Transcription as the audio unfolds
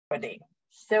Recording.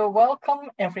 So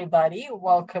welcome everybody.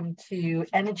 Welcome to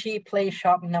Energy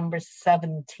Playshop number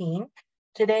 17.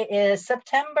 Today is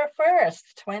September 1st,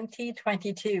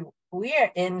 2022. We are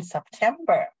in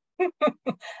September.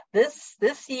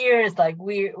 This year is like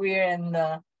we're in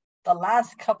the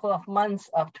last couple of months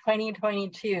of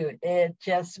 2022. It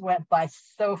just went by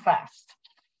so fast.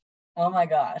 Oh my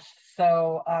gosh.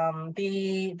 So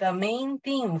the main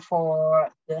theme for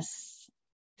this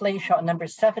Playshop number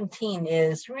 17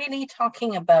 is really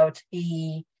talking about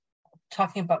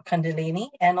Kundalini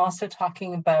and also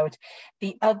talking about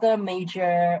the other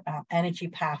major energy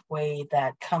pathway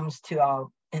that comes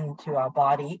into our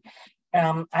body.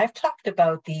 I've talked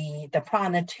about the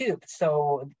prana tube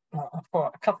for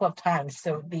a couple of times.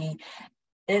 So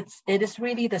it is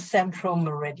really the central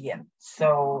meridian.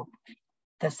 So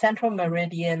the central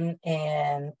meridian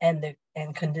and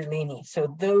Kundalini.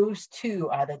 So those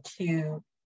two are the two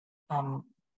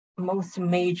most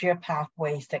major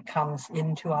pathways that comes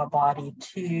into our body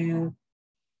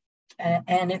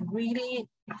and it really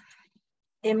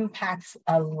impacts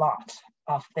a lot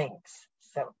of things.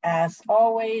 So as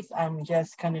always, I'm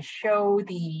just going to show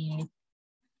the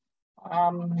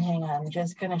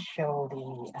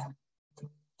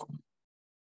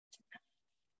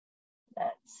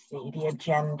let's see, the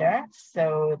agenda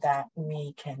so that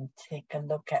we can take a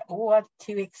look at what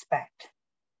to expect.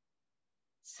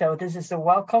 So this is a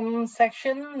welcome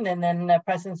section, and then the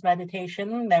presence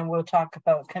meditation. Then we'll talk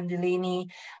about Kundalini.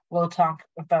 We'll talk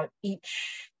about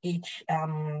each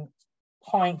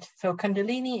point. So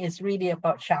Kundalini is really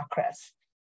about chakras,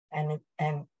 and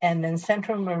then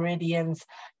central meridians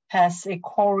has a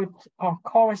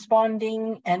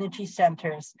corresponding energy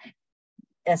centers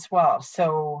as well.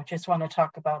 So just want to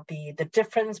talk about the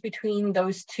difference between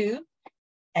those two,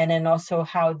 and then also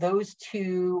how those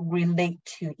two relate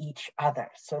to each other.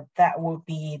 So that will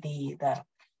be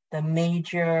the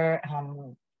major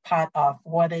part of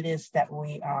what it is that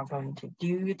we are going to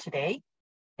do today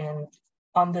in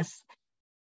this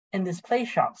play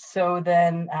shop. So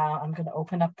then I'm going to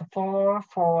open up the floor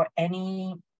for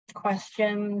any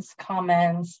questions,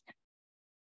 comments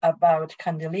about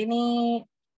Kundalini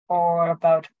or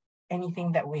about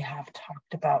anything that we have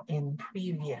talked about in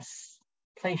previous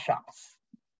play shops.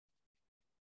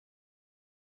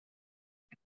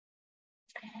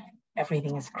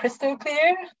 Everything is crystal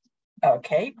clear?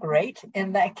 Okay, great.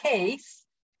 In that case,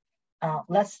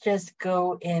 let's just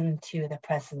go into the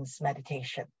presence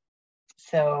meditation.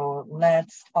 So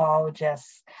let's all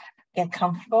just get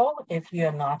comfortable if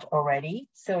you're not already.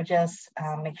 So just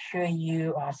make sure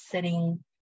you are sitting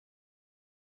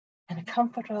in a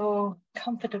comfortable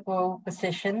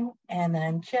position, and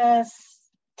then just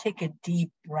take a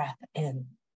deep breath in.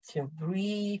 So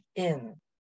breathe in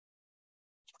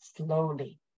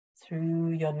slowly through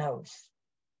your nose.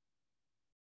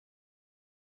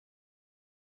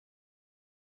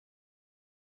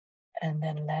 And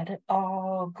then let it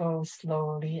all go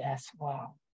slowly as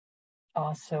well.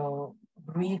 Also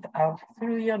breathe out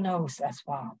through your nose as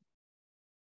well.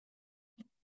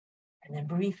 And then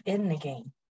breathe in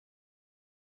again.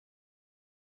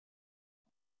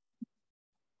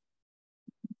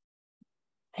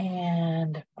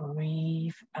 And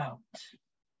breathe out.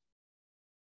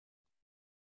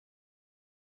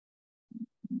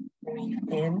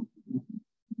 Breathe in.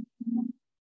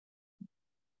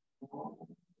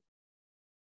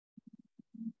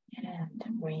 And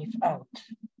breathe out.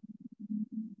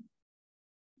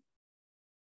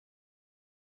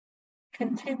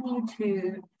 Continue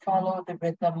to follow the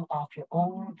rhythm of your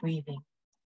own breathing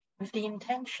with the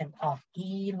intention of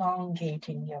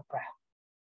elongating your breath.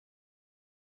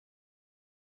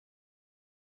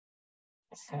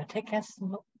 So take as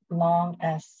long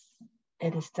as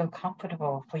it is still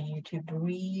comfortable for you to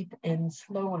breathe in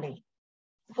slowly.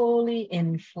 Fully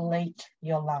inflate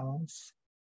your lungs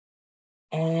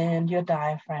and your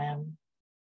diaphragm.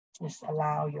 Just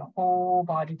allow your whole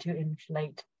body to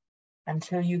inflate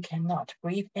until you cannot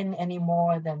breathe in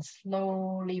anymore, then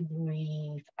slowly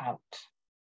breathe out.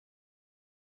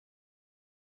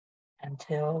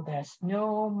 Until there's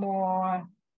no more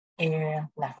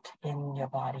air left in your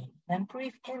body. Then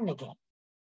breathe in again.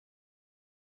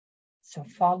 So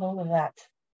follow that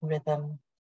rhythm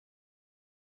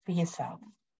for yourself.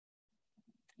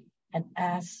 And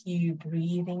as you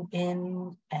breathing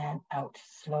in and out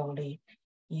slowly,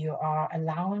 you are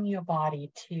allowing your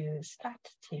body to start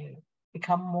to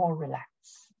become more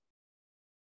relaxed.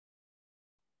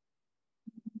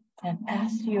 And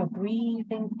as you're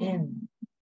breathing in,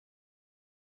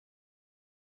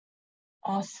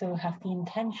 also have the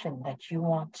intention that you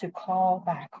want to call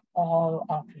back all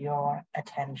of your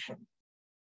attention.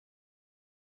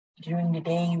 During the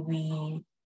day, we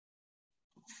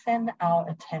send our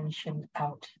attention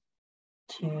out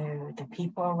to the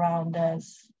people around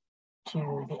us,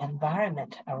 to the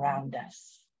environment around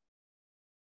us.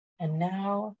 And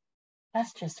now,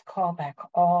 let's just call back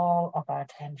all of our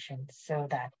attention so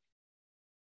that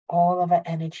all of our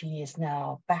energy is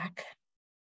now back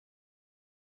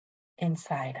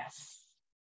inside us.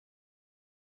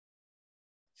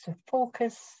 So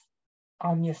focus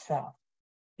on yourself.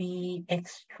 Be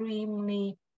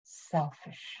extremely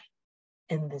selfish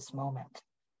in this moment.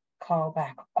 Call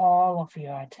back all of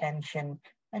your attention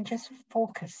and just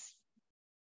focus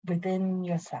within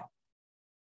yourself.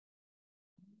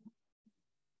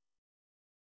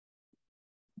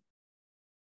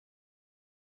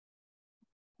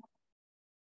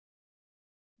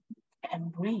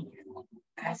 And breathe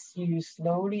as you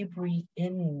slowly breathe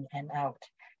in and out,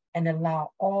 and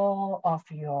allow all of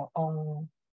your own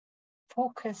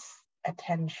focus,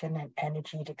 attention, and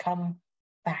energy to come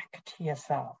back to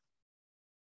yourself.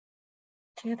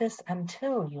 Do this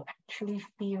until you actually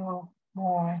feel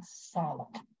more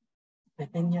solid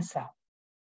within yourself.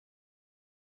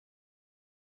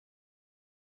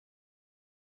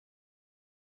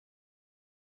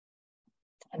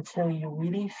 Until you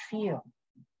really feel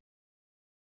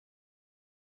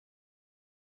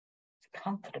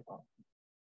comfortable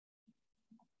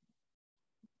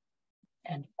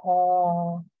and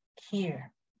all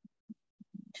here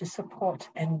to support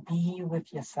and be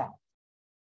with yourself.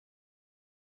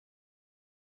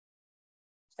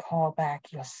 Call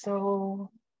back your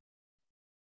soul,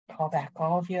 call back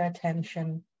all of your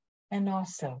attention, and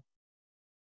also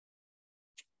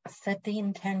set the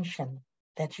intention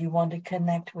that you want to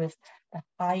connect with the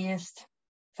highest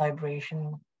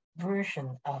vibration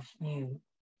version of you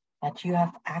that you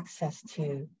have access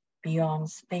to beyond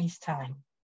space-time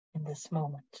in this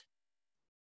moment.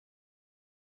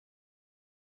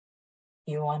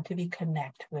 You want to be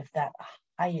connected with that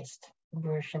highest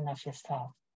version of yourself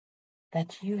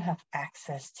that you have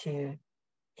access to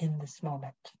in this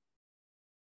moment.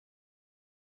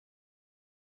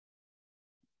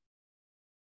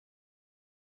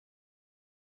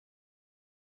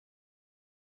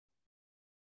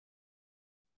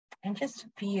 And just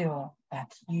feel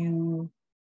that you,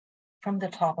 from the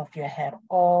top of your head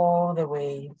all the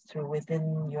way through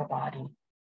within your body,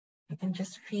 you can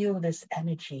just feel this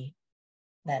energy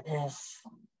that is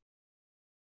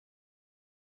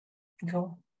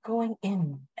going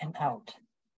in and out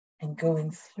and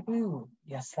going through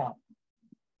yourself.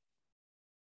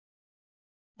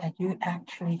 That you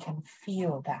actually can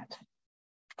feel that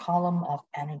column of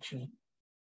energy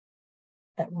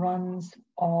that runs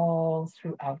all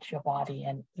throughout your body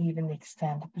and even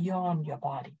extend beyond your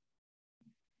body.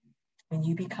 When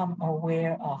you become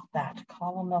aware of that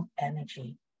column of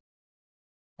energy,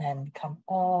 then come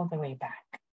all the way back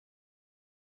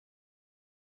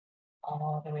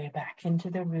into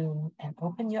the room and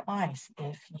open your eyes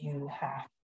if you have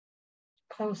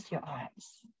closed your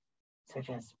eyes. So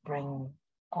just bring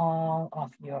all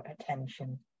of your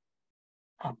attention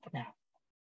up now.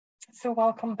 So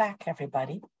welcome back,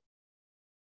 everybody.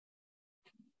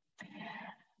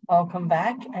 Welcome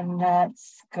back, and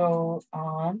let's go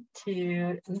on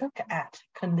to look at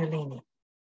Kundalini.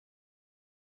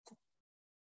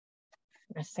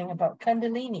 First thing about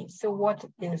Kundalini. So what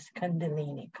is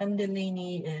Kundalini?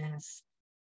 Kundalini is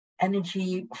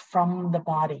energy from the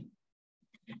body.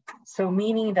 So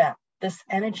meaning that this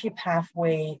energy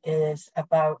pathway is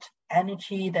about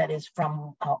energy that is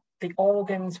from the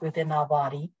organs within our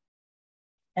body.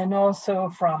 And also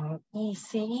from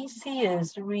EC. EC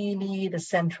is really the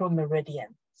central meridian.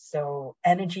 So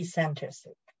energy centers.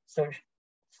 So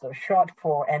short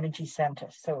for energy center.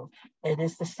 So it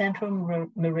is the central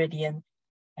meridian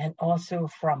and also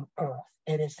from Earth.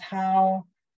 It is how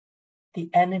the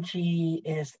energy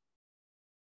is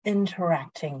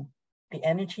interacting. The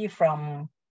energy from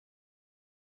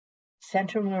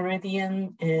central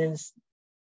meridian is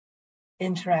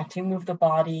interacting with the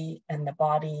body, and the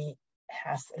body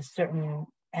has a certain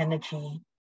energy,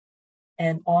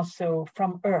 and also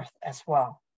from Earth as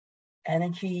well.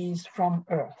 Energies from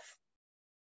Earth.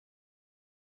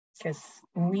 Because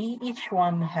we each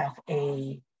one have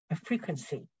a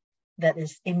frequency that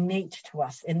is innate to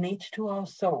us, innate to our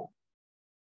soul.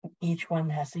 Each one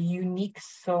has a unique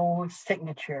soul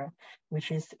signature,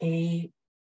 which is a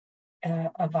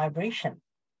vibration.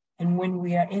 And when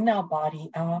we are in our body,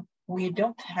 we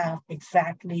don't have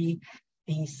exactly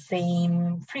the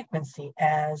same frequency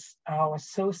as our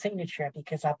soul signature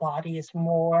because our body is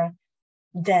more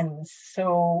dense.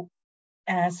 So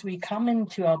as we come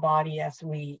into our body, as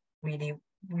we really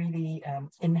really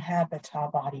inhabit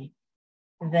our body,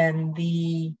 then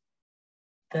we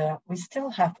still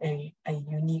have a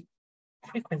unique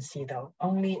frequency though.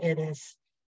 Only it is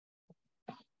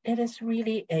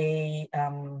really it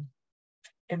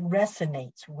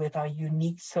resonates with our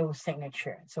unique soul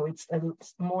signature. So it's a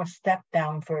more stepped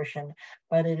down version,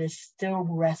 but it is still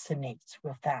resonates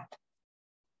with that.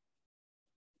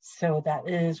 So that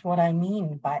is what I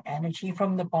mean by energy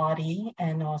from the body,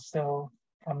 and also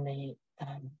from the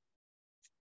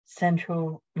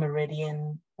central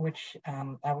meridian, which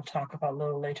I will talk about a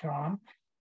little later on.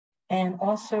 And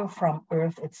also from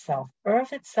Earth itself.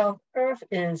 Earth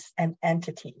is an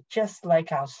entity, just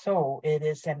like our soul, it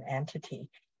is an entity,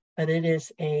 but it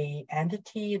is an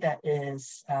entity that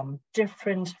is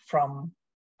different from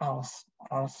our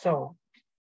soul.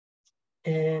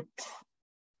 The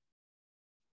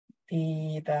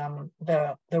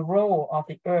role of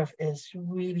the Earth is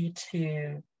really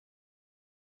to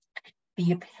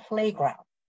be a playground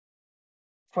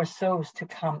for souls to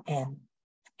come in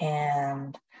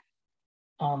and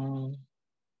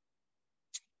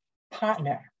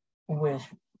partner with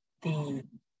the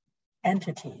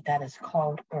entity that is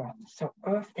called Earth. So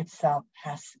Earth itself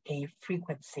has a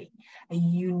frequency, a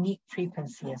unique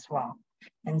frequency as well.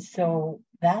 And so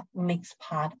that makes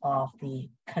part of the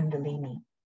Kundalini.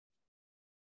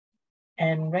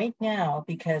 And right now,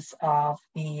 because of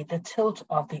the tilt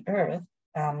of the Earth,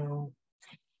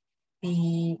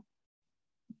 the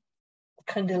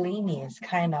Kundalini is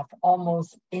kind of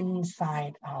almost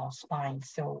inside our spine.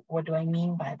 So what do I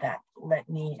mean by that? Let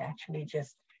me actually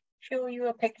just show you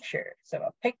a picture. So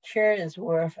a picture is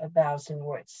worth 1,000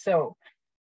 words. So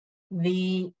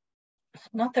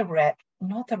not the red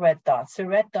dots. The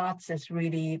red dots is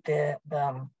really the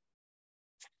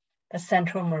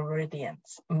central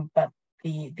meridians, but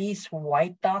these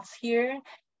white dots here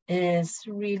is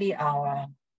really our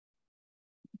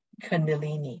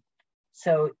Kundalini.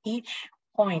 So each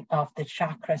point of the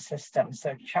chakra system.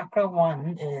 So chakra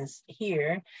 1 is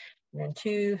here, and then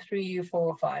 2, 3,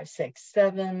 4, 5, 6,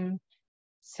 7.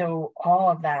 So all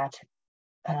of that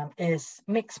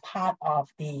makes part of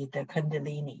the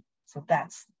Kundalini. So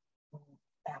that's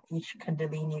that each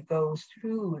Kundalini goes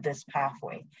through this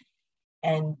pathway,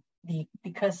 and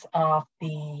because of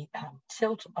the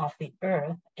tilt of the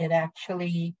Earth, it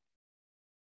actually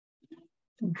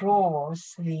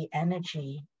draws the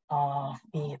energy of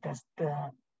the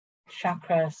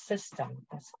chakra system,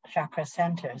 the chakra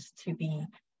centers, to be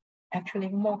actually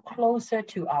more closer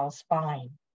to our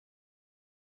spine.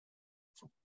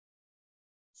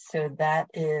 So that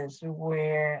is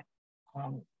where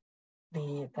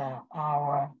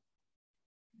our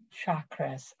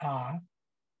chakras are.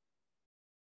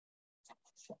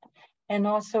 And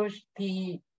also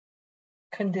the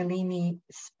Kundalini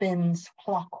spins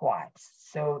clockwise.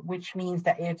 So which means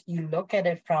that if you look at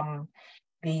it from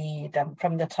the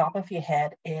top of your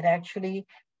head, it actually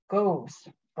goes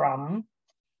from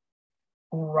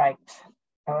right.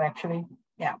 Oh, actually,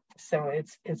 yeah. So it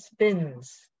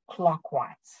spins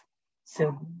clockwise.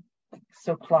 So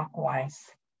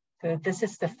clockwise. So this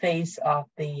is the face of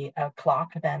the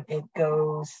clock. Then it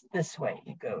goes this way.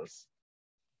 It goes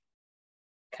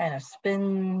kind of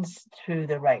spins to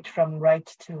the right, from right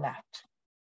to left.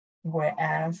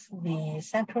 Whereas the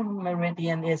central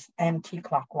meridian is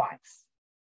anti-clockwise.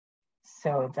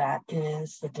 So that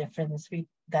is the difference.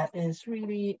 That is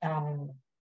really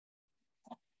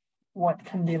what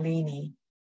Kundalini,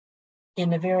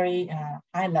 in a very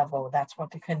high level, that's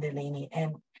what the Kundalini.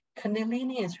 And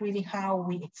Kundalini is really how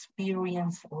we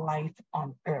experience life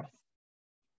on Earth.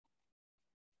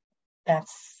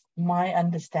 That's my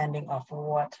understanding of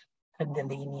what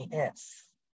Kundalini is.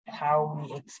 How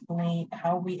we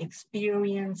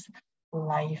experience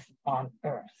life on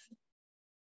Earth.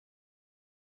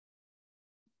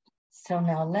 So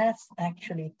now let's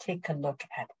actually take a look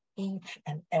at each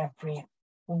and every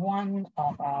one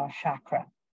of our chakra.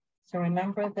 So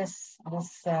remember this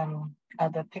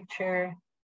other picture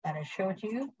that I showed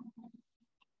you?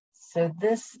 So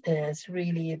this is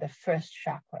really the first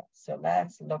chakra. So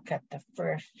let's look at the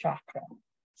first chakra.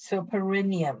 So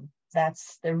perineum,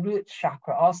 that's the root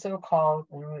chakra, also called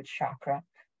the root chakra.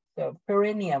 So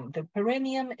perineum, the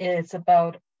perineum is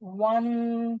about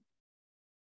 1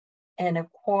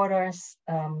 1/4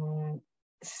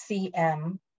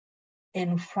 cm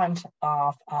in front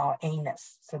of our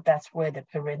anus. So that's where the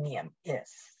perineum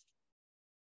is.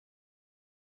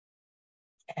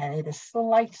 And it is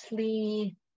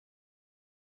slightly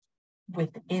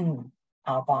within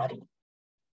our body.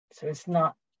 So it's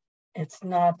not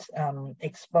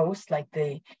exposed like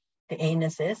the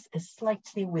anus is. It's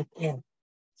slightly within.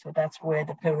 So that's where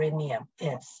the perineum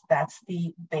is. That's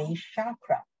the base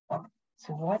chakra.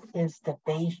 So what is the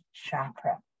base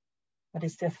chakra? What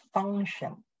is the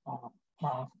function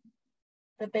of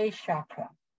the base chakra?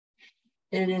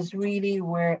 It is really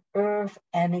where earth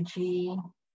energy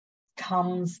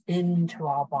comes into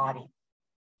our body.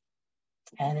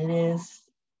 And it is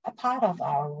a part of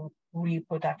our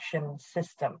reproduction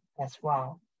system as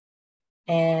well.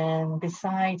 And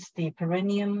besides the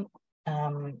perineum,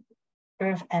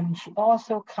 earth energy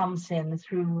also comes in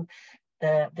through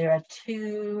there are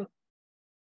two,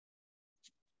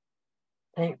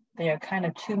 they are kind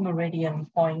of two meridian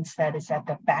points that is at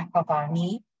the back of our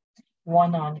knee,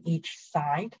 one on each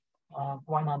side,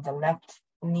 one on the left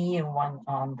knee and one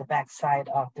on the back side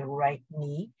of the right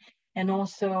knee, and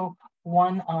also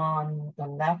one on the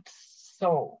left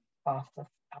sole of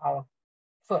our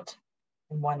foot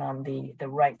and one on the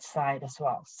right side as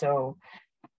well. So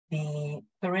the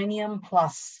perineum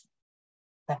plus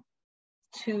the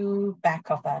two back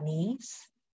of our knees,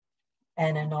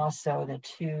 and then also the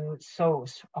two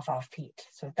soles of our feet.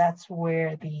 So that's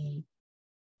where the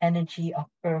energy of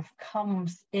earth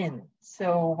comes in.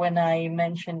 So when I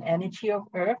mention energy of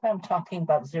earth, I'm talking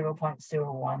about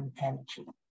 0.01 energy.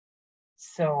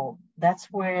 So that's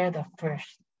where the first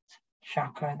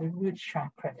chakra, the root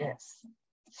chakra, is.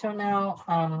 So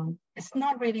now it's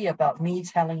not really about me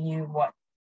telling you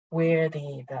where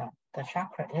the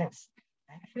chakra is.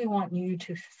 I actually want you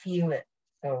to feel it.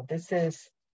 So this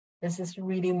is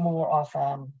really more of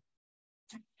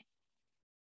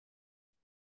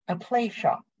a play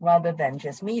shop rather than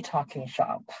just me talking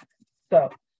shop. So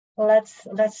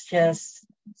let's just,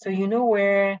 so you know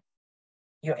where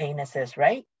your anus is,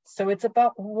 right? So it's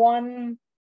about 1.25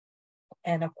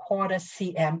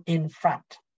 cm in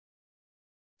front.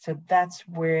 So that's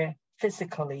where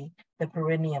physically the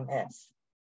perineum is.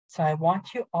 So I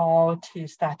want you all to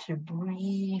start to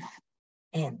breathe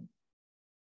in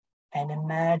and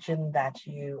imagine that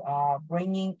you are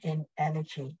bringing in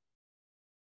energy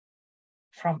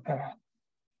from earth.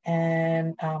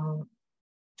 And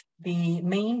the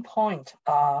main point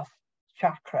of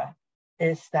chakra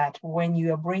is that when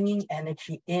you are bringing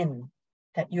energy in,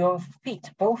 that your feet,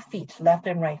 both feet, left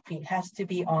and right feet, has to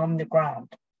be on the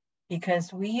ground,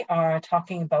 because we are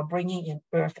talking about bringing in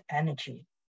earth energy.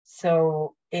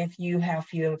 So if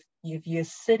you're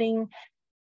sitting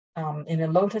in a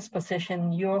lotus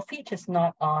position, your feet is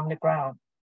not on the ground.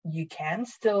 You can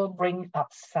still bring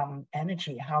up some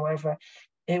energy. However,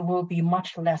 it will be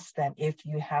much less than if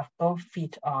you have both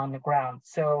feet on the ground.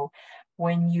 So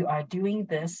when you are doing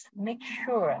this, make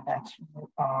sure that you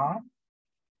are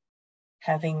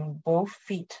having both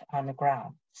feet on the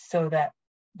ground so that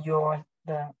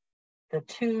the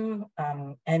two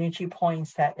energy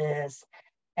points that is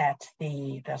at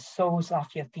the soles of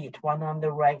your feet, one on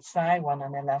the right side, one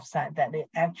on the left side, that it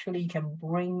actually can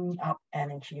bring up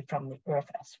energy from the earth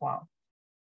as well.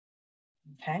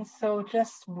 Okay, so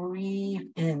just breathe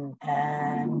in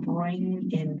and bring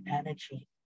in energy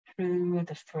through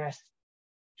the first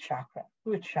chakra,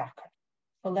 root chakra.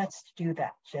 So let's do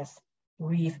that. Just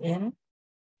breathe in.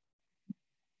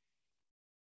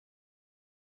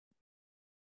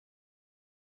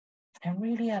 And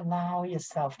really allow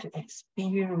yourself to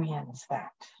experience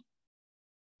that.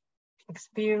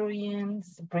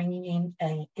 Experience bringing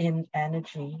in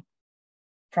energy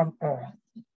from earth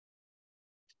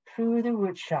through the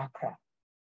root chakra.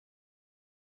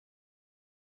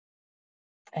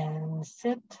 And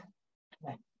sit,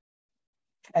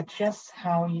 adjust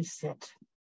how you sit.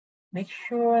 Make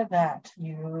sure that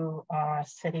you are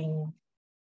sitting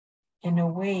in a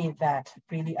way that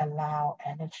really allow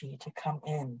energy to come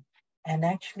in. And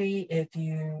actually, if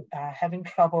you are having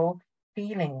trouble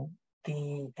feeling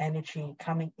the energy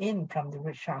coming in from the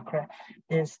root chakra,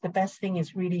 the best thing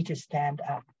is really to stand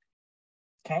up.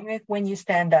 Okay, when you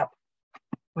stand up,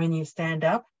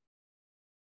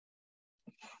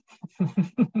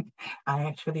 I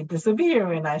actually disappear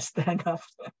when I stand up.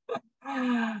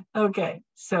 Okay,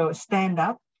 so stand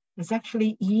up is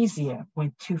actually easier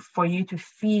for you to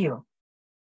feel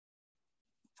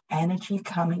energy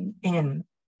coming in.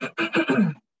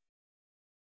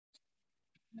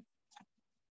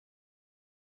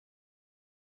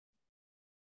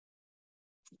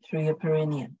 Through your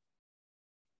perineum.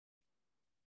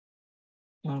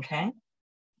 Okay.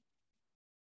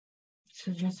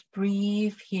 So just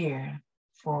breathe here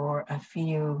for a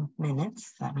few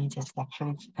minutes. Let me just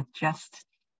actually adjust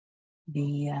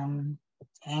the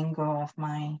angle of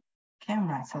my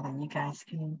camera so that you guys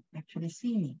can actually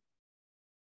see me.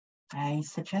 I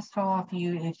suggest all of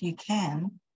you, if you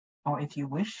can, or if you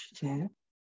wish to,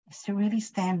 is to really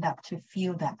stand up, to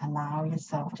feel that, allow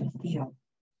yourself to feel.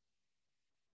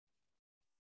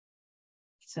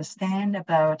 So stand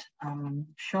about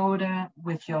shoulder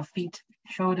with your feet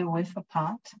shoulder width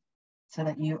apart so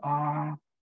that you are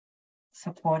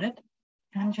supported,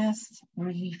 and just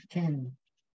breathe in.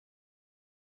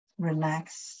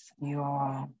 Relax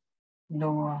your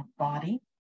lower body.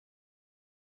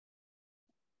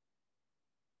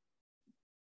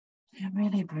 And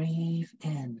really breathe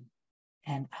in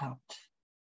and out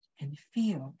and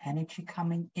feel energy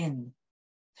coming in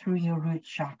through your root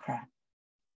chakra.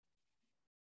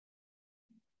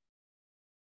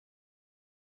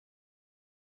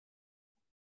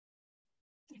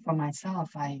 For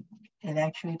myself, it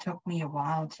actually took me a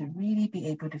while to really be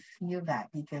able to feel that,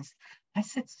 because I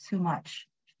sit too much.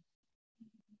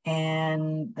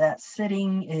 And that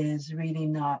sitting is really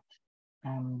not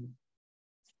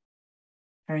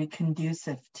very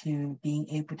conducive to being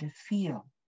able to feel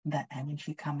that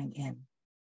energy coming in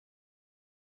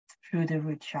through the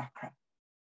root chakra.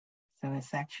 So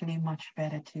it's actually much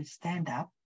better to stand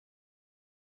up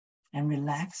and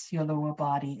relax your lower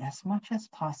body as much as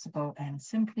possible and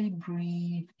simply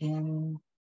breathe in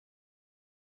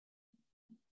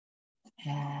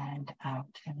and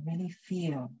out and really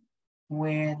feel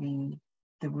where the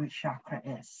root chakra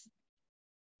is.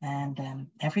 And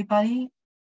everybody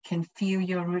can feel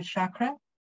your root chakra.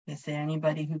 Is there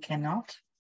anybody who cannot?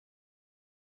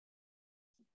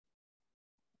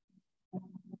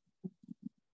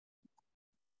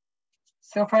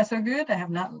 So far, so good. I have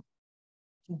not.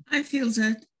 I feel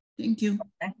that. Thank you.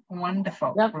 Okay.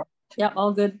 Wonderful. Yep. Yep,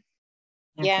 all good.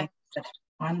 Okay. Yeah. Good.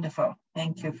 Wonderful.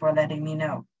 Thank you for letting me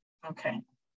know. Okay.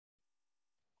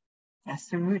 That's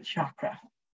the root chakra.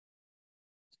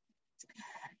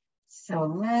 So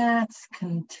let's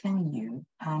continue.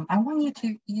 I want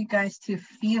you guys to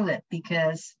feel it,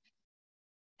 because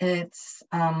it's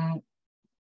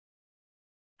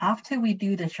after we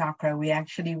do the chakra, we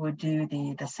actually would do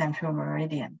the central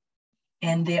meridian,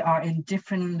 and they are in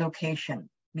different location,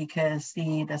 because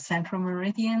the central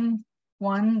meridian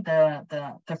one,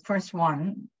 the first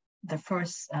one, the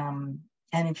first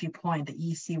energy point, the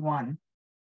EC1,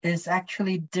 is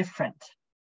actually different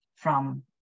from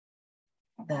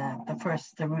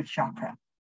the root chakra.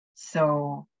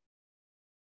 So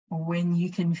when you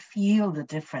can feel the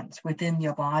difference within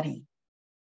your body,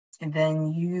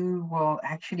 then you will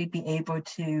actually be able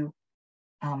to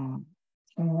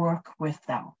work with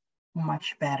them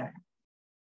much better.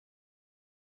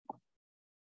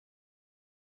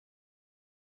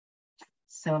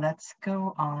 So let's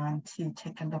go on to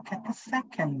take a look at the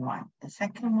second one. The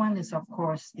second one is, of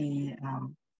course, the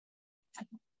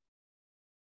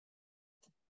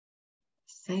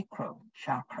sacral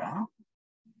chakra,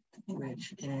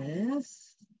 which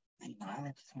is, hang on, I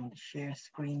just want to share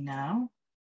screen now.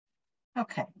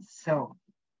 Okay, so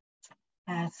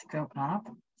let's go up.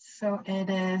 So it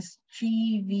is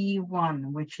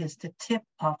GV1, which is the tip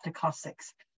of the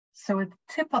coccyx. So it's the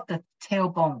tip of the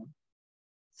tailbone.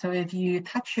 So if you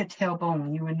touch your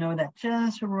tailbone, you will know that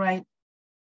just right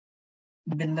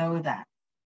below that,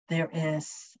 there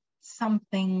is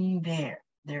something there.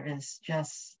 There is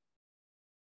just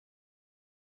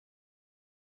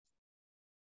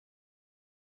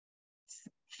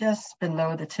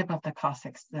below the tip of the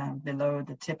coccyx, below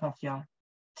the tip of your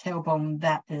tailbone,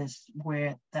 that is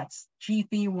where that's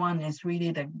GV1 is really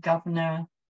the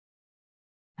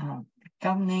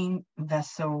governing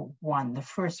vessel 1, the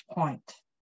first point.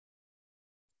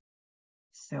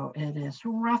 So it is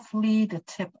roughly the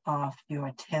tip of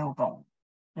your tailbone.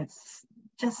 It's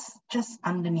just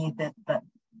underneath it, but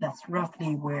that's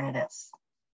roughly where it is.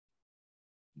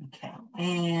 Okay,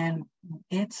 and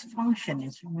its function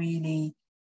is really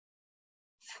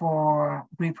for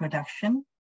reproduction,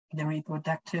 the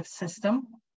reproductive system,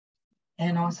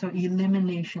 and also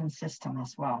elimination system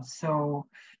as well. So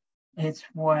it's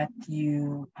what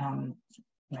you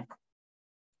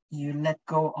you let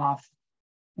go of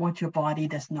what your body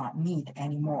does not need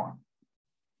anymore.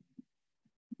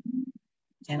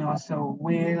 And also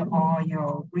where all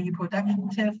your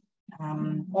reproductive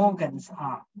organs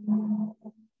are.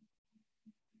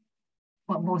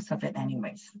 Well, most of it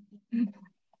anyways.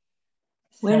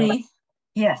 Winnie? So,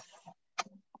 yes.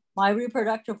 My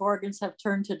reproductive organs have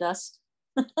turned to dust.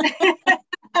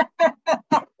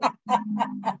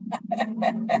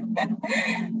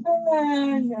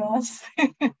 Yes.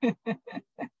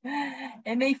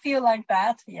 It may feel like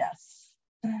that, yes.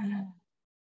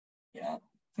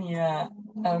 Yeah.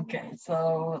 Okay.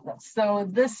 So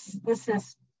this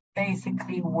is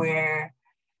basically where,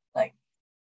 like,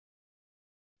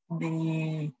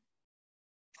 the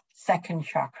second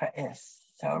chakra is.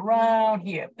 So around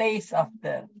here, base of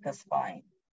the spine,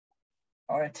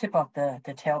 or tip of the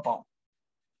tailbone.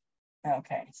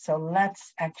 Okay, so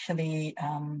let's actually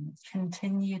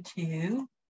continue to,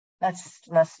 let's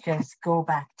just go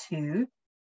back to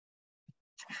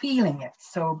feeling it.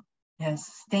 So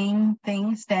yes, stand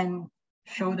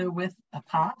shoulder width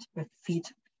apart with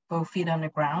both feet on the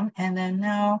ground, and then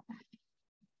now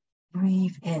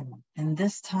breathe in. And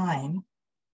this time,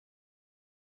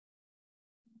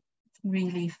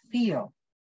 really feel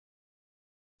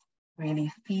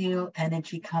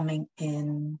energy coming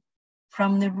in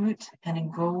from the root and then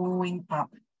going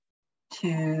up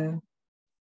to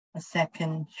the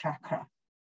second chakra.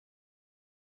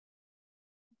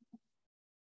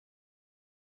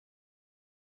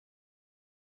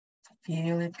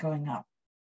 Feel it going up.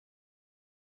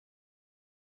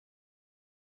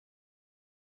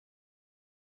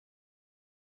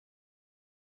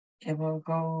 It will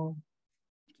go.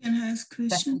 Can I ask a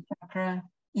question? Second chakra.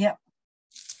 Yep.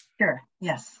 Sure.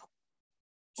 Yes.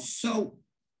 So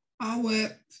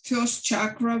our first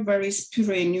chakra, where is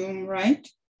perineum, right?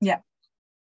 Yeah.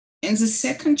 And the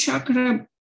second chakra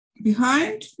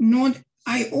behind, not,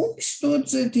 I always thought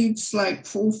that it's like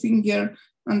forefinger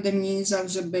underneath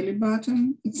of the belly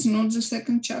button. It's not the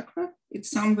second chakra. It's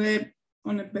somewhere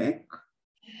on the back.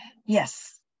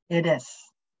 Yes, it is.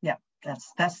 Yeah,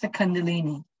 that's the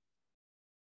Kundalini.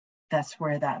 That's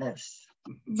where that is.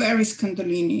 Where is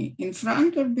Kundalini? In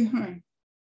front or behind?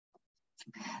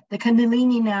 The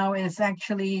Kundalini now is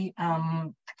actually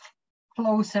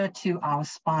closer to our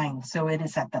spine, so it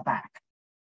is at the back.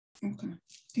 Okay,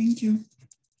 thank you.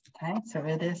 Okay, so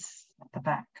it is at the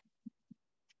back.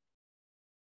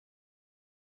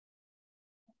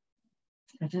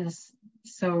 It is,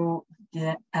 so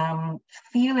yeah,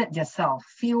 feel it yourself.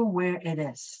 Feel where it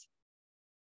is.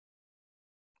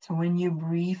 So when you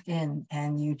breathe in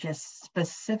and you just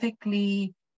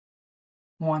specifically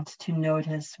want to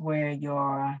notice where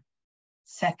your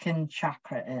second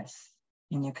chakra is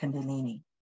in your Kundalini.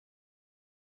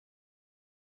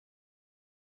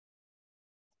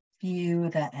 Feel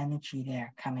that energy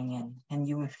there coming in, and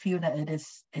you will feel that it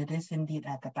is indeed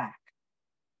at the back.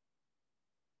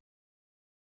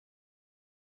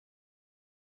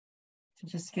 So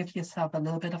just give yourself a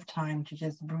little bit of time to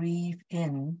just breathe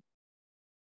in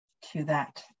to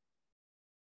that,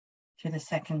 to the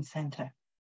second center,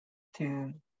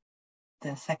 to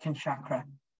the second chakra.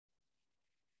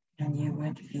 And you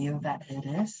would feel that it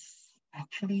is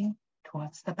actually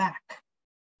towards the back.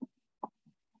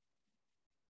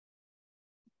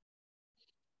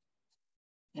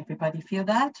 Everybody feel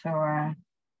that, or?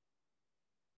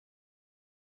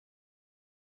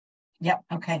 Yep,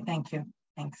 okay, thank you.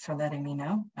 Thanks for letting me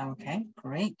know. Okay,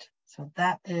 great. So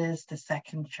that is the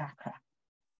second chakra.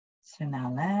 So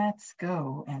now let's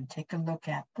go and take a look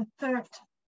at the third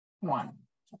one.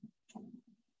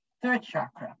 Third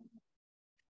chakra.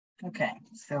 Okay,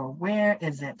 so where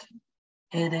is it?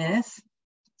 It is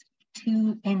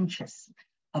 2 inches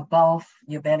above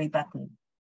your belly button.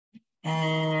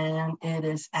 And it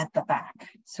is at the back,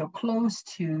 so close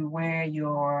to where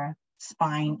your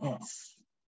spine is.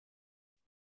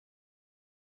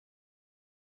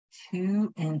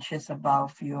 2 inches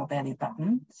above your belly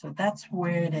button. So that's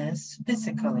where it is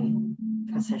physically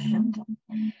positioned.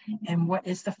 And what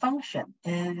is the function?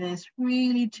 It is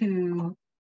really to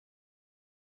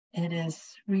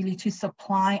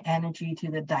supply energy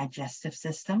to the digestive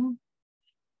system,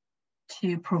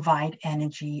 to provide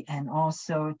energy, and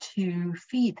also to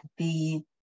feed the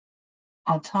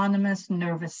autonomous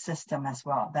nervous system as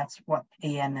well. That's what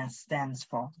ANS stands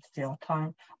for, the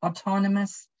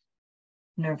autonomous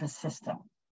nervous system.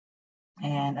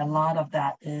 And a lot of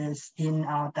that is in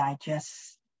our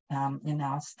in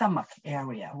our stomach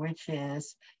area, which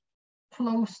is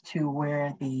close to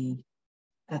where the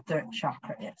third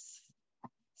chakra is.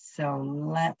 So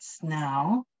let's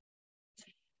now,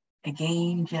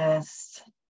 again, just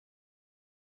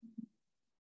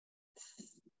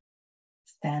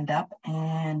stand up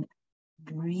and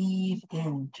breathe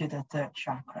into the third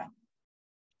chakra.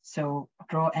 So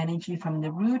draw energy from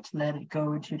the root, let it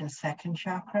go to the second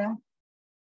chakra.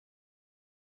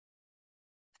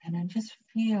 And then just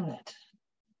feel it.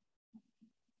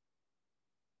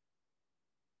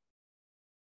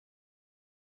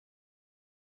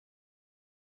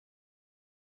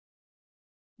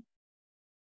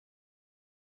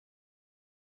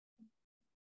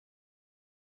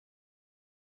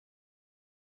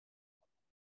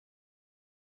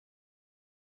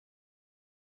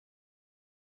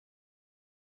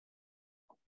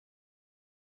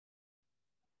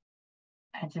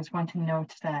 I just want to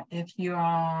note that if you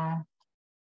are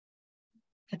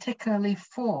particularly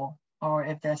full, or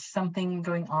if there's something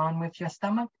going on with your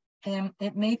stomach,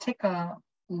 it may take a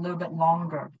little bit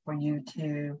longer for you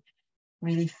to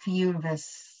really feel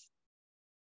this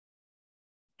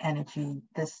energy,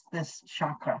 this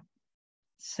chakra.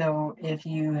 So if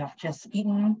you have just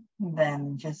eaten,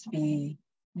 then just be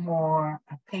more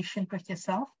patient with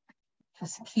yourself.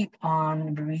 Just keep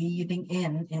on breathing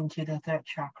in into the third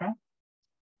chakra.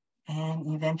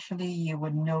 And eventually you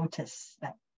would notice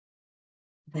that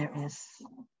there is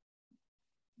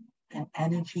an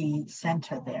energy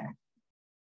center there.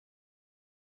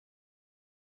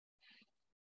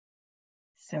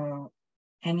 So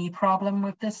any problem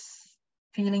with this,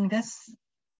 feeling this?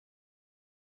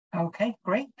 Okay,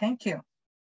 great, thank you.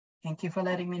 Thank you for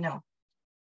letting me know.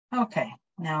 Okay,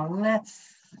 now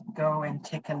let's go and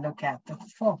take a look at the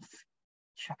fourth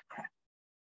chakra.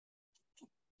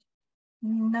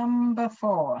 Number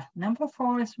four. Number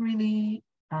four is really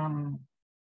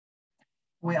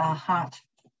where our heart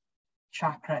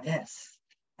chakra is.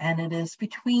 And it is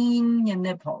between your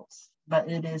nipples, but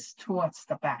it is towards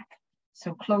the back.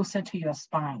 So closer to your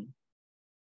spine.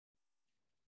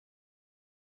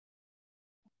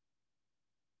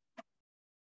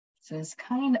 So it's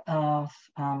kind of,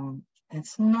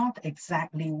 it's not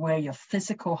exactly where your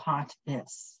physical heart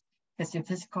is, because your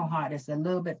physical heart is a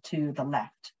little bit to the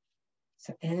left.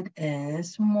 So it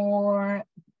is more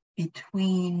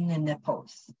between the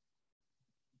nipples,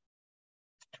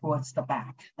 towards the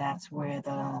back. That's where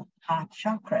the heart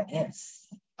chakra is.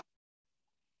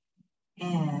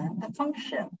 And the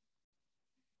function,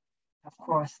 of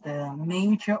course, the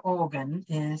major organ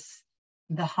is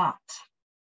the heart.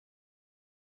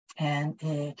 And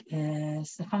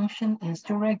the function is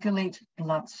to regulate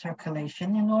blood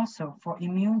circulation and also for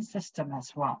immune system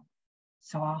as well.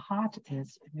 So our heart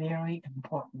is very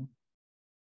important.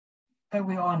 But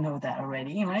we all know that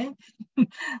already, right?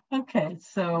 Okay,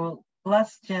 so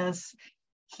let's just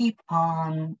keep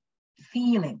on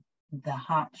feeling the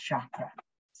heart chakra.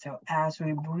 So as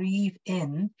we breathe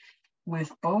in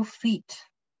with both feet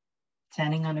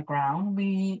standing on the ground,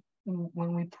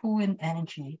 when we pull in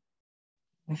energy,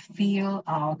 we feel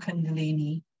our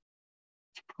Kundalini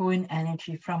pull in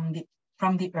energy from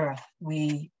the earth.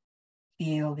 We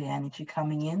feel the energy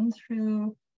coming in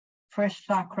through first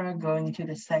chakra, going to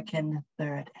the second,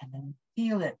 third, and then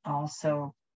feel it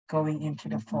also going into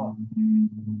the fourth.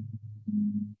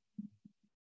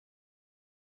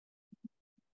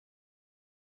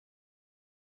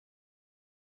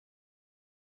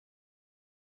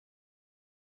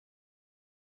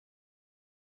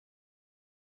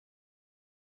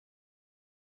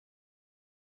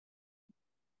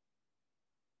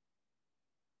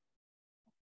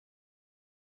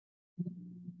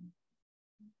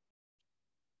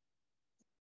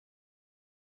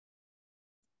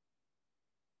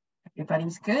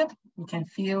 Everybody's good? You can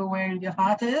feel where your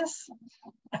heart is?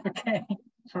 Okay,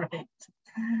 great.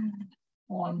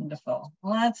 Wonderful.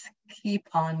 Let's keep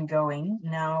on going.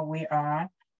 Now we are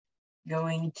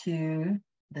going to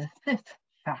the fifth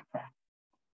chakra.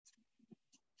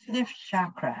 Fifth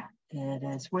chakra, it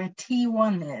is where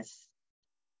T1 is.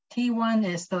 T1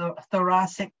 is the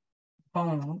thoracic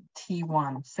bone,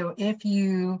 T1. So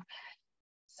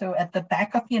at the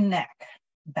back of your neck,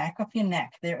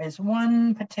 there is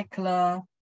one particular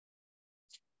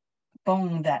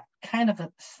bone that kind of a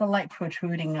slight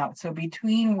protruding out. So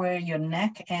between where your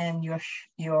neck and your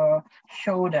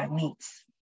shoulder meets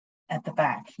at the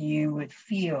back, you would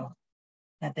feel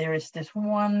that there is this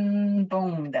one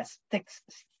bone that sticks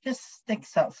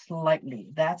out slightly.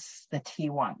 That's the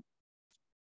T1.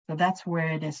 So that's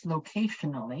where it is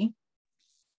locationally.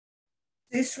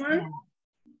 This one?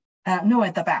 No,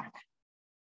 at the back.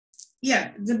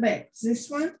 Yeah, the back. This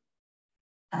one?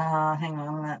 Hang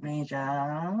on, let me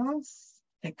just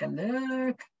take a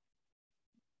look.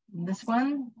 This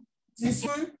one? This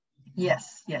one?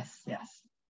 Yes. Yeah,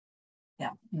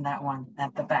 that one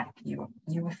at the back. You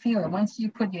will feel it. Once you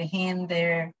put your hand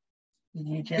there,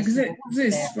 you just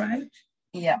this, right?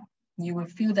 Yeah, you will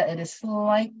feel that it is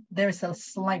there's a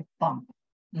slight bump.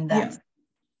 And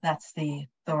that's the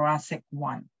thoracic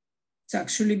one. It's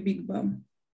actually a big bump.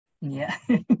 Yeah.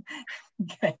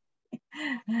 Okay.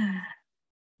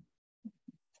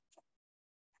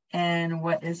 And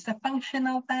what is the function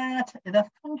of that? The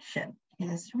function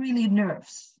is really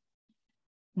nerves.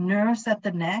 Nerves at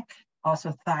the neck,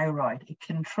 also thyroid. It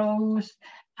controls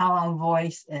how our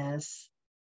voice is.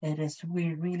 It is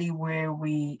really where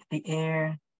the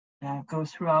air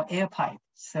goes through our air pipe.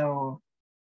 So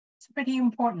it's pretty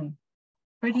important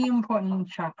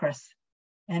chakras,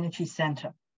 energy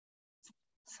center.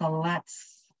 So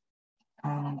let's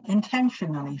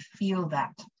intentionally feel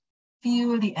that.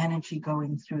 Feel the energy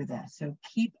going through there. So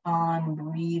keep on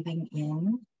breathing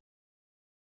in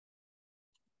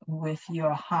with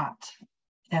your heart,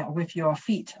 with your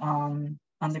feet on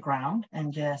the ground,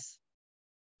 and just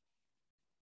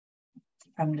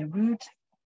from the root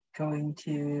going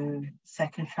to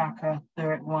second chakra,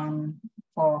 third one,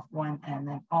 fourth one, and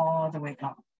then all the way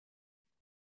up.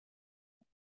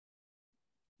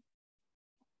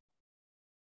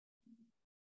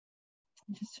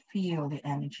 Just feel the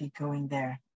energy going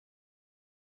there.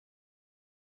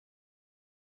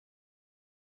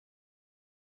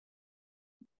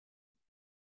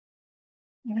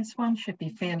 This one should be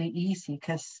fairly easy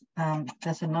because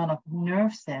there's a lot of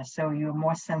nerves there, so you're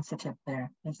more sensitive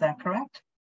there. Is that correct?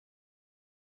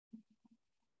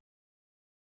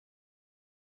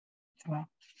 Well,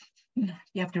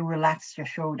 you have to relax your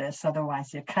shoulders,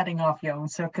 otherwise you're cutting off your own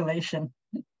circulation.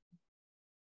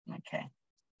 Okay.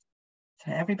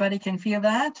 So everybody can feel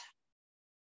that?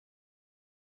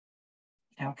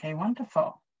 Okay,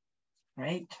 wonderful.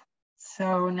 Great.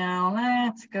 So now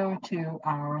let's go to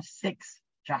our sixth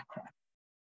chakra.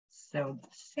 So the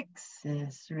sixth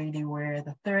is really where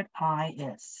the third eye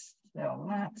is.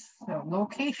 So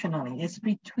locationally, it's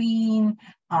between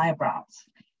eyebrows.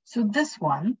 So this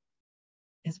one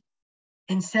is,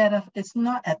 instead of, it's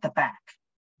not at the back.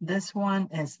 This one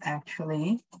is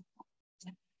actually,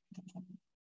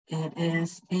 it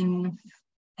is in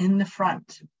the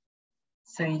front.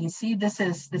 So you can see this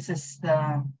is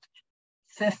the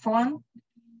fifth one,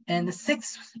 and the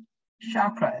sixth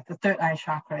chakra, the third eye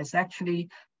chakra, is actually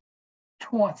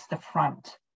towards the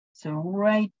front. So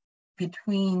right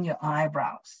between your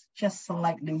eyebrows, just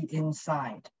slightly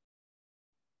inside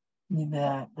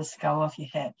the skull of your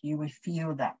head, you will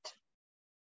feel that.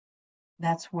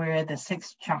 That's where the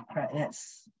sixth chakra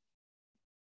is.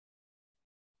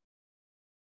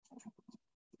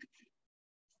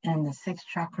 And the sixth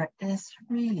chakra is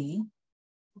really,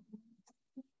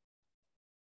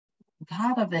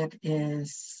 part of it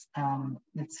is,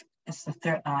 it's the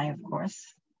third eye, of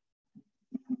course.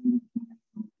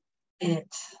 It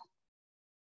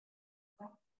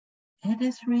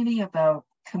is really about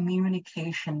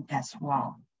communication as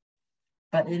well,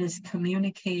 but it is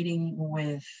communicating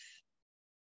with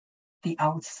the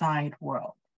outside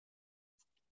world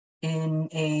in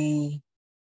a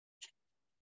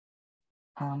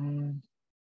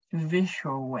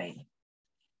visual way.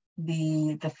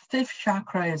 The fifth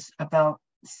chakra is about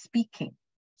speaking.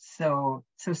 So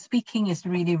speaking is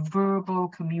really verbal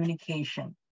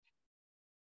communication.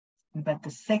 But the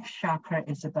sixth chakra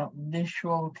is about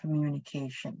visual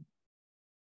communication.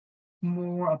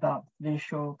 More about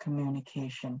visual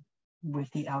communication with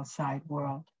the outside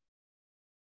world.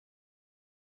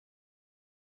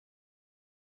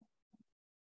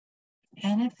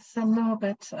 And it's a little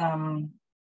bit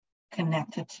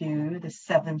connected to the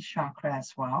seventh chakra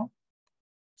as well.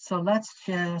 So let's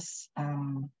just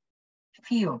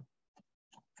feel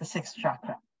the sixth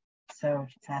chakra. So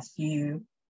as you,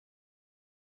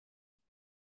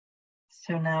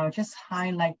 so now just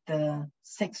highlight the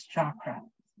sixth chakra.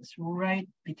 It's right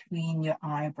between your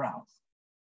eyebrows.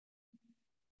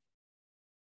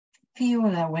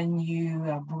 Feel that when you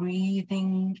are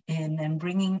breathing in and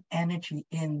bringing energy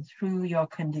in through your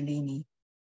Kundalini,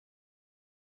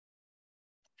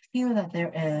 feel that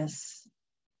there is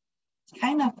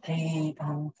kind of a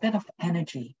bit of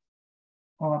energy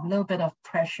or a little bit of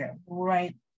pressure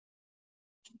right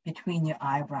between your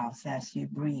eyebrows as you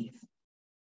breathe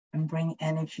and bring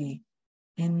energy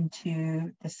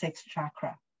into the sixth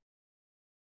chakra.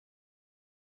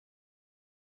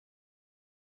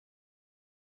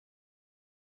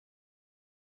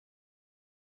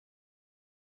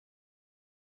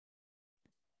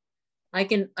 I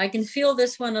can feel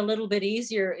this one a little bit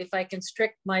easier if I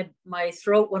constrict my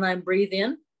throat when I breathe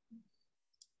in.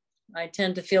 I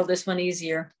tend to feel this one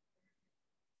easier.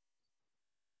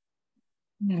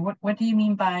 What do you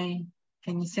mean by,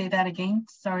 can you say that again?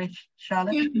 Sorry,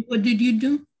 Charlotte. Yeah, what did you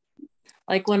do?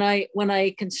 Like when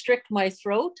I constrict my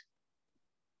throat,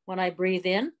 when I breathe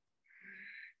in,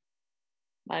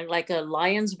 like a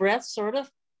lion's breath, sort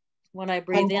of. When I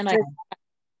breathe in,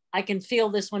 I can feel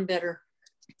this one better.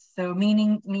 So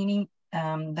meaning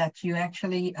that you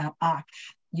actually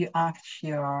arch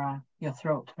your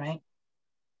throat, right?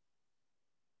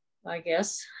 I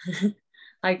guess.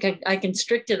 I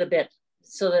constrict it a bit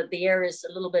so that the air is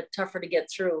a little bit tougher to get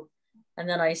through. And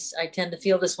then I tend to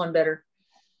feel this one better.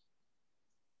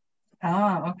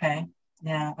 Oh, okay.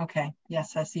 Yeah, okay.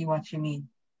 Yes, I see what you mean.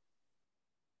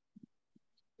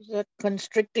 Is that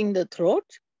constricting the throat?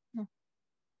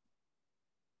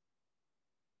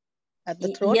 At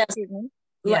the throat? Yes,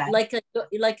 Yeah.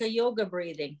 like a yoga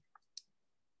breathing.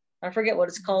 I forget what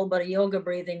it's called, but a yoga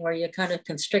breathing where you kind of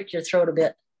constrict your throat a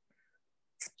bit.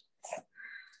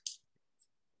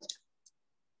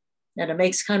 And it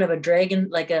makes kind of a dragon,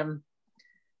 like a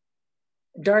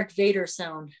Darth Vader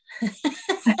sound.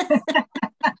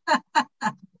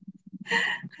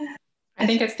 I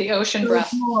think it's the ocean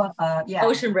breath. More, yeah.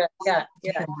 Ocean breath, yeah.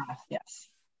 Ocean breath, yes.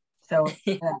 So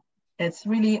it's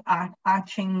really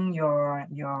arching your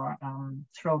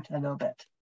throat a little bit.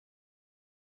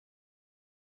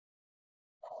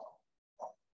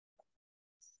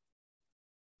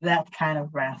 That kind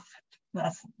of breath.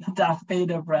 That's the Darth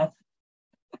Vader breath.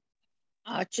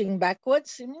 Arching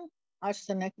backwards, you know? Arch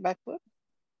the neck backward?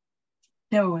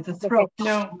 No, the throat, No.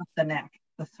 not the neck,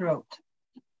 the throat.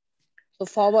 So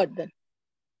forward then.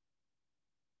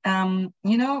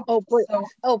 You know,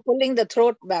 pulling the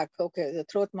throat back. Okay, the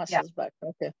throat muscles back.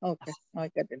 Okay, Yes. I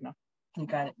get it now. You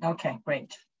got it. Okay,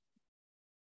 great.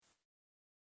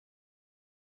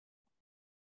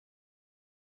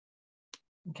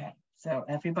 Okay, so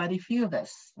everybody feel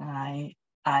this. I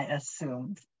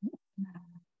assume.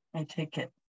 I take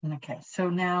it. Okay, so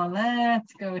now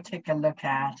let's go take a look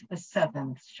at the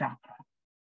seventh chakra.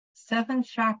 Seventh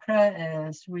chakra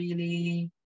is really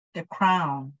the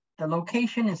crown. The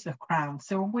location is the crown.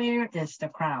 So where is the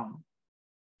crown?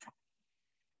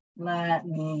 Let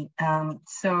me,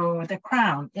 so the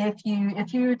crown,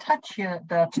 if you touch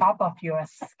the top of your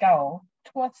skull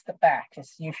towards the back,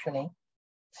 is usually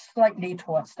slightly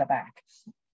towards the back.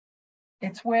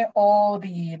 It's where all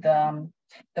the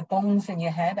bones in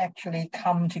your head actually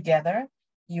come together.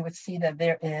 You would see that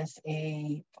there is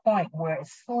a point where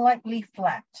it's slightly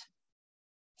flat.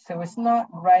 So it's not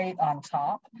right on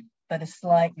top, but it's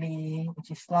slightly, if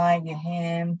you slide your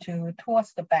hand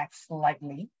towards the back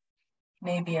slightly,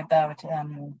 maybe about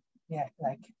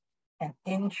like an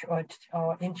inch or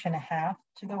inch and a half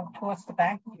towards the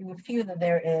back, you will feel that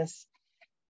there is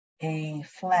a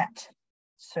flat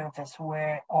surface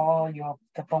where all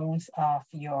the bones of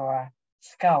your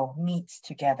skull meets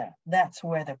together. That's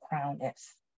where the crown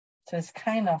is. So it's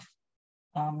kind of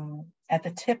at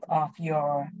the tip of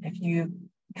if you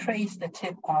trace the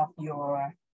tip of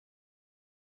your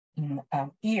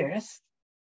ears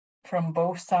from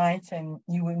both sides, and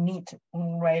you will meet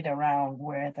right around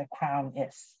where the crown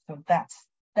is. So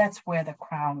that's where the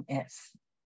crown is.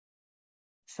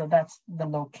 So that's the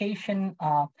location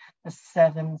of the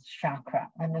seventh chakra.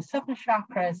 And the seventh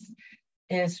chakra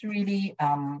is really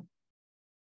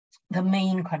the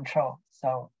main control.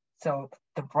 So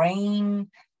the brain,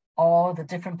 all the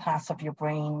different parts of your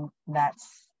brain,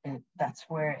 that's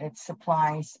where it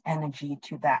supplies energy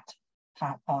to that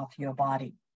part of your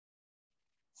body.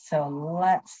 So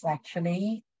let's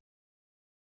actually,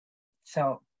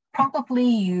 so probably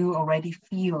you already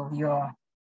feel your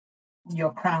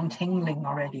crown tingling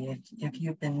already if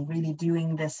you've been really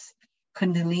doing this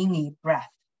Kundalini breath.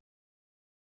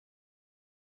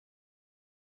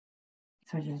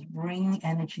 So just bring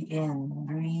energy in,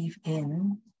 breathe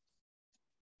in.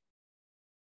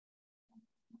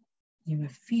 You will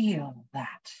feel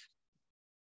that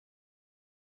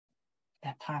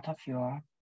part of your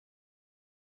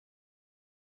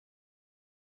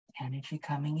energy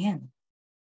coming in.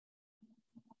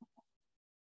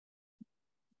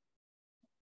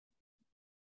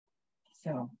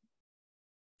 So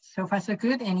far so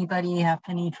good. Anybody have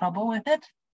any trouble with it?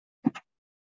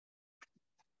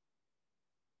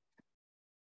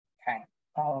 Okay.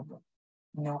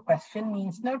 No question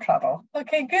means no trouble.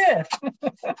 Okay, good.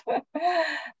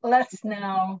 Let's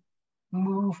now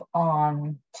move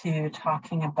on to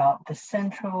talking about the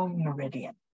central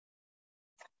meridian.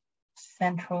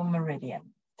 Central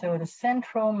meridian. So the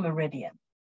central meridian.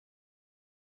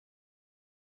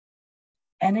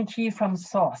 Energy from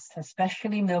source,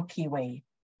 especially Milky Way,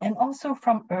 and also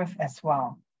from Earth as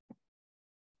well.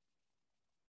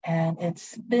 And it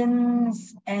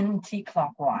spins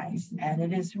anti-clockwise, and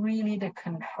it is really the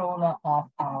controller of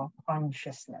our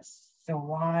consciousness. So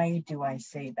why do I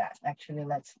say that? Actually,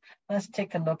 let's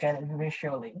take a look at it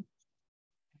visually.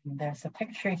 There's a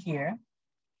picture here.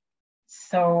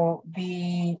 So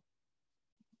this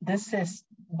is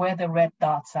where the red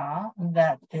dots are.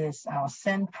 That is our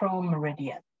central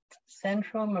meridian.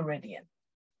 Central meridian.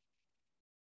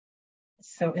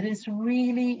 So it is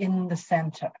really in the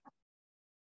center.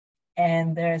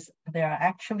 And there are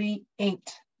actually 8.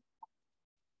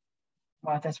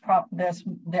 Well,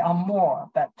 there are more,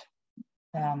 but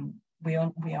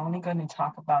we're only going to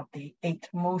talk about the 8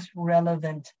 most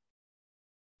relevant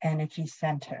energy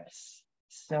centers.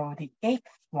 So the 8th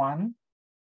one,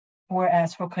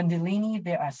 whereas for Kundalini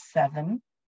there are 7,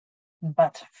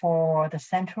 But for the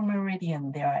central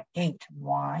meridian, there are 8.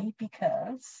 Why?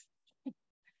 Because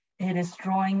it is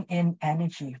drawing in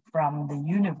energy from the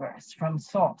universe, from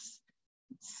source.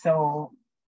 So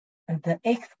the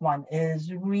 8th one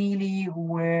is really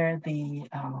where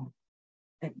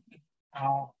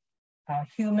our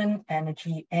human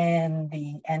energy and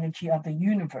the energy of the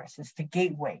universe is the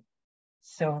gateway.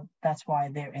 So that's why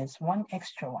there is one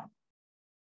extra one.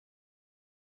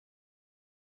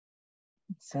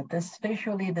 So this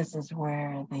visually, this is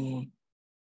where the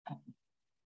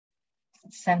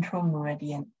central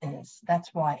meridian is. That's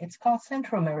why it's called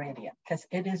central meridian, because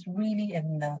it is really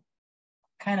in the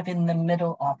kind of in the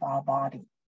middle of our body.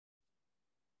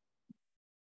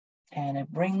 And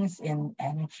it brings in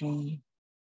energy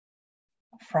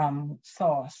from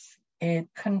source. It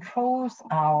controls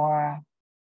our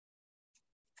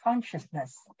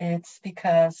consciousness. It's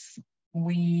because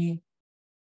we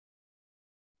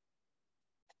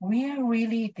are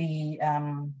really the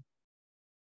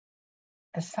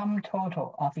sum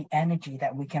total of the energy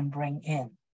that we can bring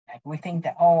in. Like we think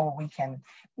that, oh,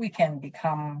 we can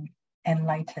become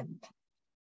enlightened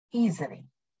easily,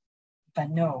 but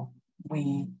no,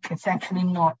 it's actually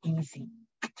not easy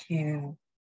to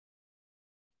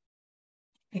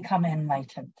become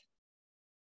enlightened.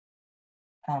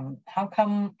 How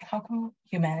come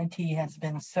humanity has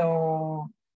been so,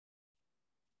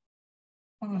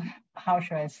 how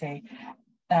should I say,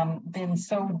 been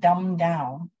so dumbed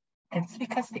down? It's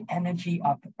because the energy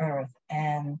of the earth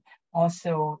and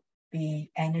also the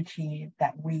energy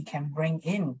that we can bring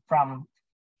in from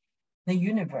the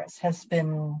universe has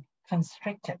been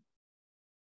constricted.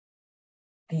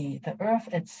 The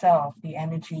earth itself, the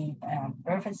energy,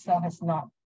 earth itself has not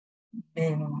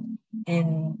been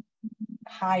in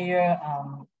higher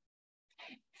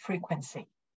frequency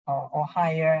or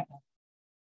higher,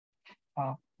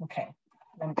 okay,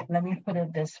 let me put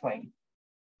it this way.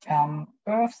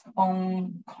 Earth's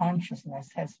own consciousness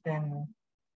has been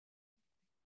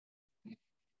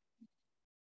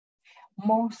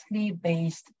mostly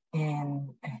based in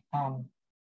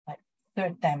like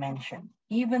 3rd dimension,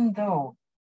 even though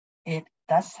it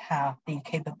does have the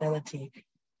capability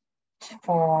to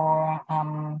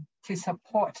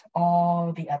support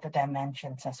all the other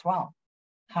dimensions as well.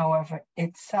 However,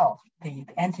 itself, the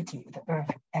entity, the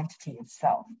earth entity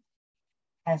itself,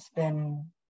 has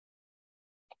been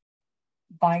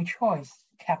by choice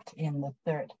kept in the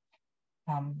 3rd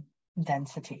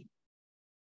density.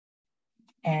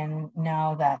 And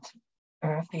now that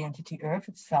earth, the entity earth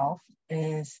itself,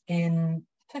 is in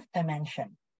 5th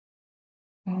dimension,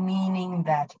 meaning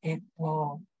that it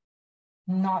will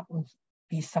not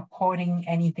be supporting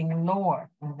anything lower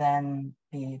than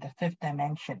the 5th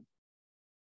dimension.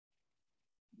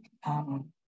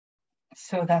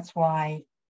 So that's why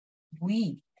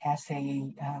we as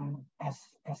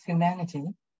humanity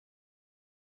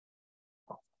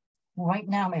right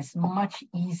now, it's much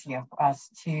easier for us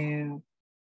to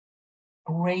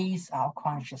raise our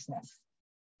consciousness.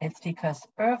 It's because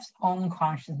Earth's own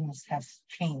consciousness has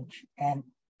changed, and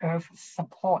Earth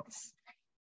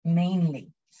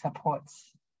mainly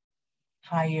supports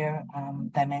higher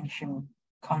dimension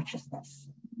consciousness.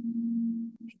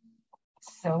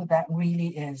 So that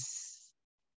really is,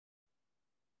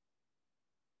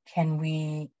 can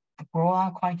we grow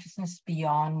our consciousness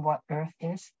beyond what Earth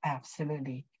is?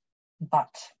 Absolutely.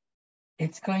 But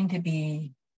it's going to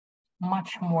be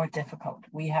much more difficult.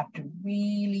 We have to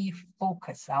really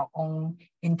focus our own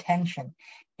intention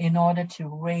in order to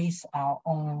raise our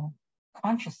own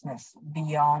consciousness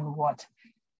beyond what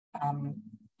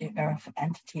the Earth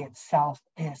entity itself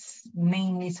is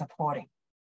mainly supporting.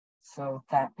 So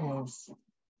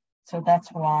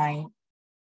that's why,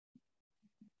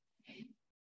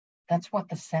 that's what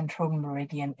the central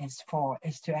meridian is for,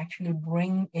 is to actually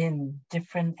bring in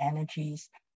different energies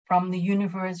from the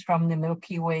universe, from the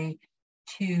Milky Way,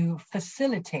 to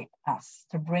facilitate us,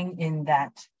 to bring in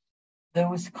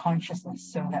those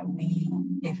consciousness, so that we,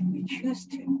 if we choose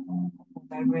to,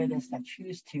 whoever it is that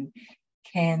choose to,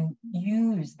 can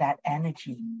use that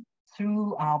energy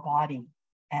through our body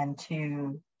and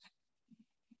to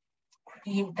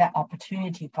create that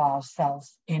opportunity for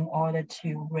ourselves in order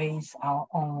to raise our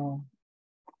own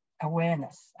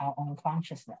awareness, our own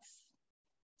consciousness.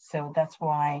 So that's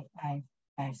why I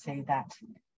say that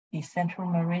the central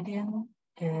meridian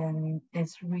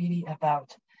is really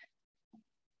about,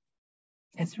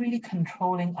 it's really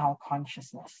controlling our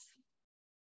consciousness.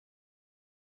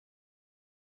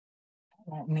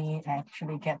 Let me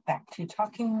actually get back to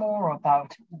talking more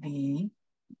about the.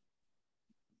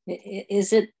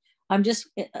 Is it? I'm just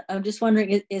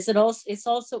wondering. Is it also?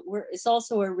 It's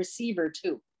also a receiver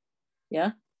too.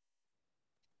 Yeah?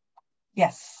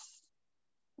 Yes.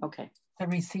 Okay. The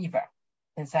receiver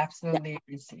is absolutely a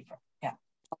receiver. Yeah.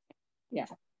 Yeah.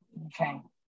 Okay.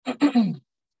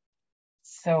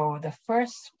 So the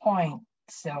first point,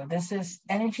 so this is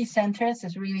energy centers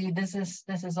is really, this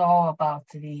is all about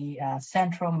the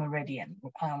central meridian.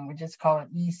 We just call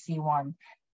it EC1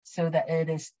 so that it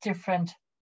is different,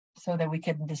 so that we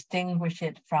can distinguish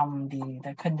it from the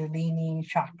Kundalini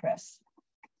chakras.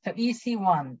 So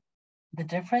EC1, the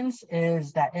difference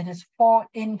is that it is 4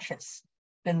 inches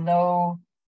below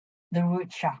the root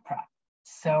chakra.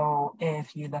 So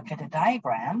if you look at the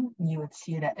diagram, you would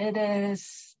see that it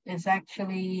is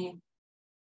actually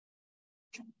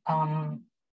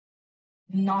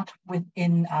not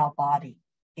within our body,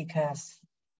 because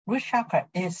root chakra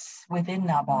is within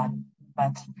our body,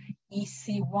 but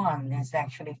EC1 is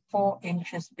actually 4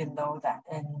 inches below that.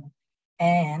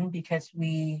 And because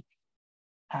we,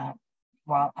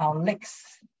 well, our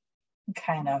legs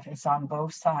kind of is on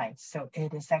both sides, so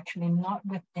it is actually not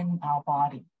within our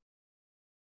body.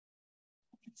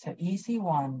 So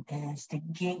EC1 is the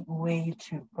gateway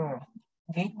to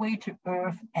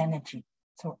earth energy.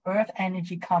 So earth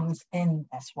energy comes in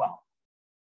as well.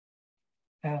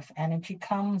 Earth energy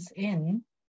comes in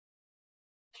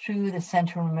through the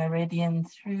central meridian,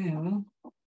 through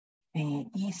the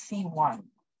EC1.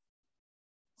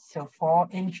 So 4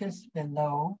 inches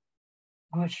below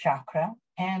root chakra.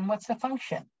 And what's the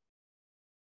function?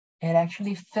 It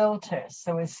actually filters.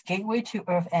 So it's gateway to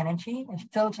earth energy. It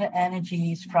filters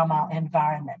energies from our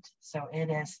environment. So it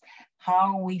is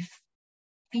how we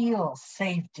feel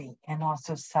safety and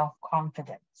also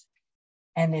self-confidence.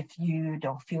 And if you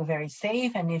don't feel very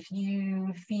safe, and if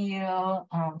you feel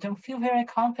don't feel very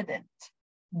confident,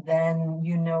 then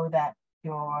you know that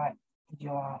your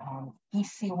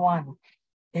EC1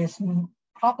 is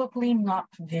probably not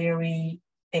very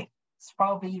big. It's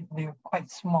probably quite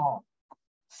small.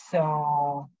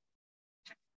 So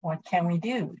what can we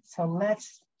do? So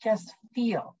let's just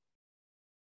feel.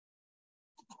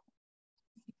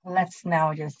 Let's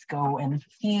now just go and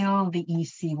feel the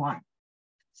EC1.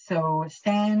 So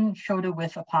stand shoulder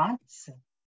width apart. So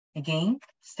again,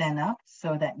 stand up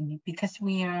so that because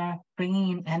we are bringing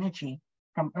in energy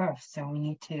from earth, so we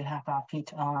need to have our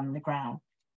feet on the ground.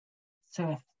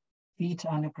 So feet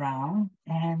on the ground,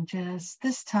 and just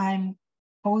this time,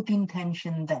 hold the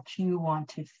intention that you want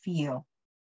to feel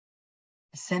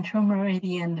the central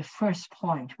meridian, the first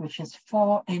point, which is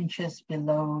 4 inches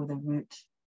below the root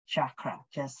chakra.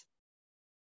 Just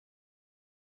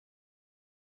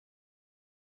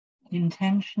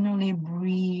intentionally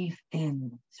breathe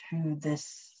in through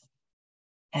this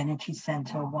energy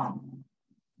center 1.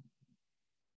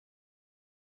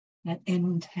 And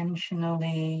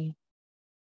intentionally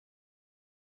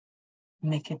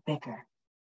make it bigger,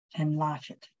 enlarge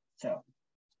it. So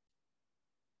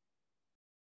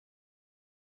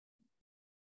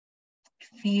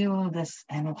feel this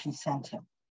energy center.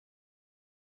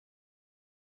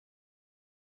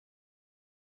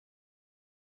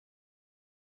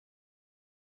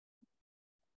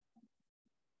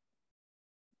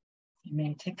 It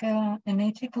may take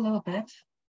a little bit.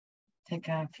 Take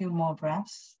a few more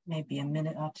breaths, maybe a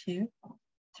minute or two,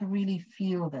 to really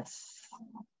feel this.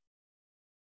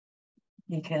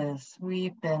 Because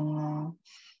we've been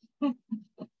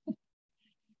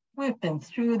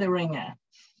through the ringer.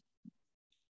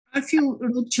 I feel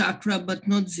root chakra, but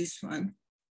not this one.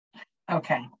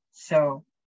 Okay, so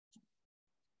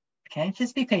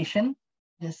just be patient.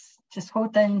 Just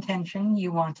hold that intention.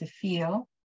 You want to feel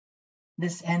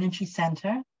this energy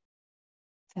center.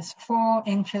 It's 4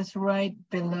 inches right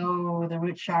below the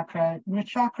root chakra. Root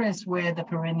chakra is where the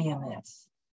perineum is.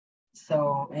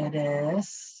 So it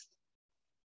is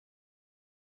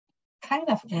kind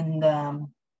of in the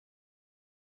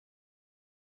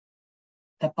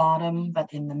bottom,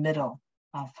 but in the middle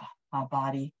of our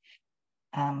body,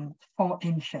 4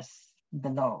 inches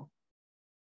below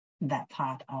that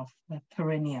part of the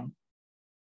perineum.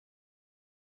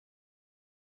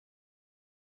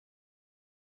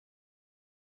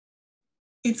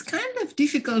 It's kind of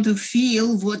difficult to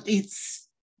feel what it's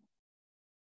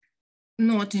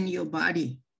not in your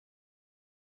body.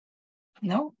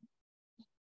 No.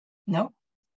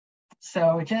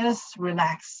 So just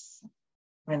relax,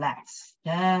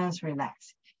 just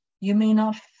relax. You may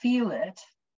not feel it,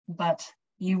 but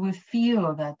you will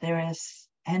feel that there is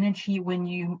energy when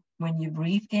you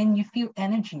breathe in. You feel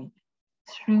energy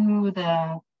through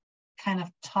the kind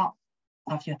of top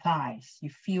of your thighs. You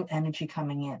feel energy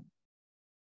coming in.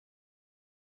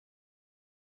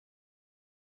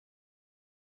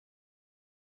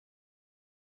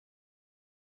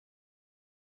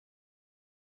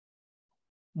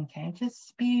 Okay,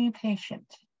 just be patient.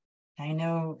 I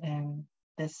know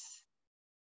this,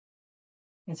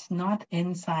 it's not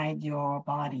inside your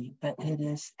body, but it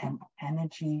is an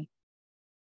energy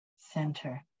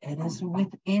center. It is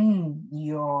within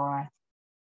your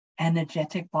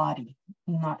energetic body,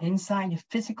 not inside your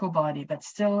physical body, but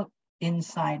still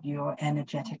inside your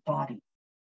energetic body.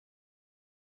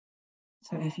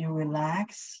 So if you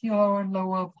relax your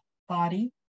lower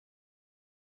body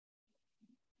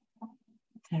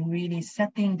and really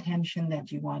set the intention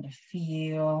that you want to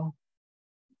feel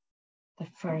the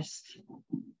first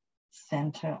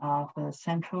center of the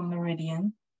central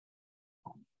meridian.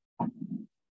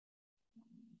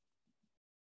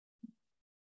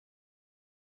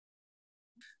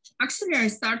 Actually, I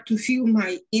start to feel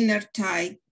my inner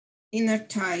thigh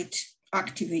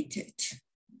activated.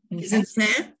 Okay. Is it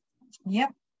fair?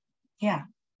 Yep. Yeah,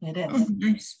 it is. Oh,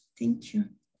 nice. Thank you.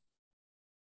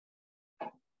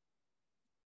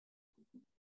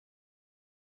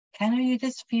 Can you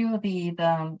just feel the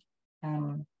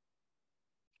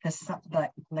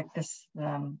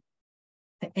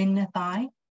inner thigh?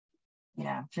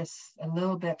 Yeah, just a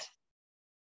little bit,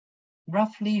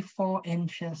 roughly 4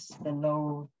 inches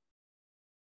below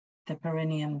the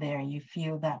perineum there. You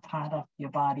feel that part of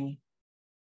your body.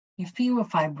 You feel a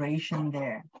vibration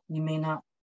there. You may not.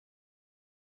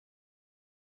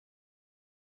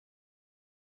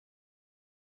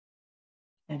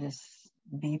 Just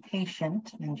be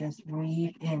patient and just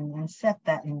breathe in and set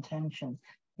that intention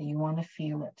that you want to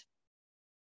feel it.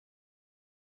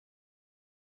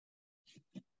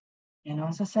 And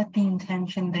also set the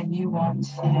intention that you want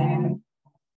to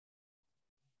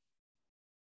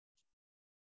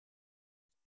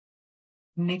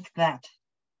make that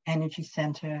energy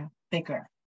center bigger.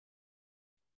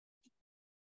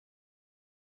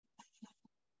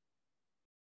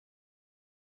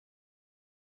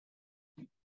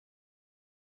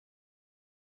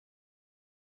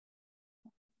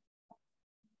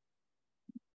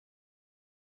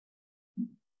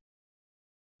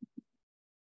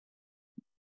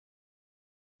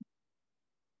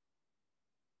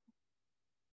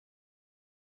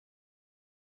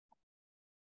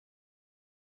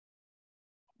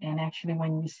 And actually,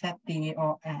 when you set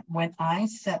when I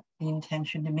set the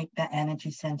intention to make that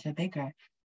energy center bigger,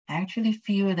 I actually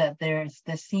feel that there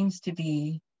seems to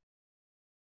be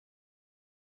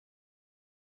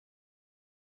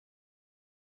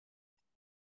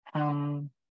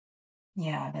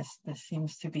yeah, there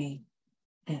seems to be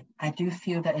I do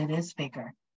feel that it is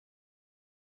bigger,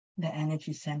 the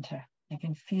energy center. I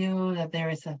can feel that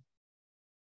there is a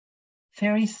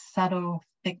very subtle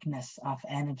thickness of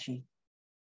energy.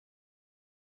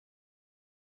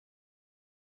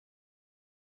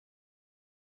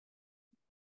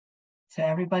 So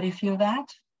everybody feel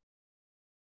that?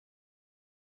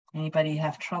 Anybody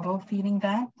have trouble feeling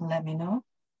that? Let me know.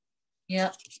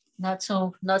 Yeah, not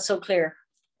so clear.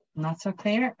 Not so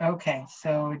clear? Okay,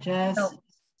 so just...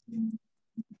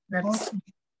 No.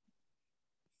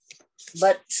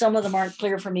 But some of them aren't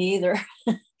clear for me either.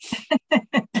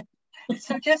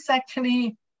 So just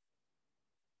actually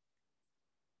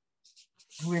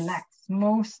relax.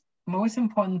 Most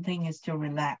important thing is to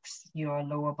relax your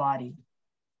lower body.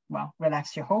 Well,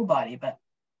 relax your whole body, but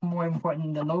more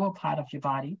important, the lower part of your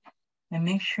body. And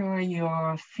make sure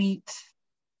your feet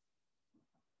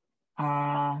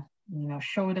are,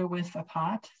 shoulder width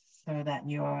apart so that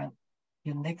your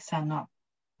legs are not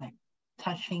like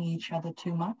touching each other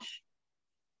too much.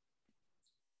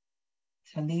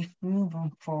 So leave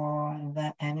room for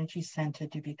that energy center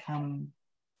to become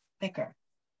bigger.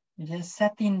 You just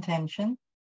set the intention.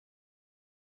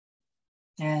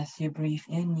 As you breathe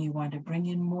in, you want to bring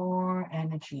in more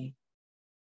energy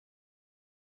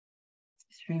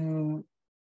through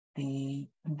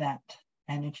that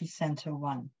energy center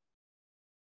 1.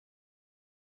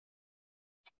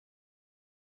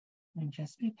 And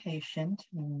just be patient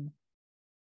and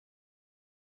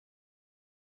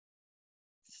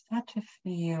start to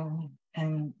feel,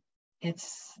 and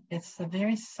it's a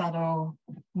very subtle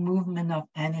movement of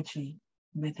energy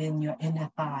within your inner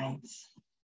thighs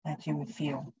that you would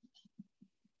feel,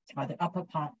 or the upper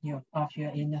part of your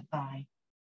inner thigh.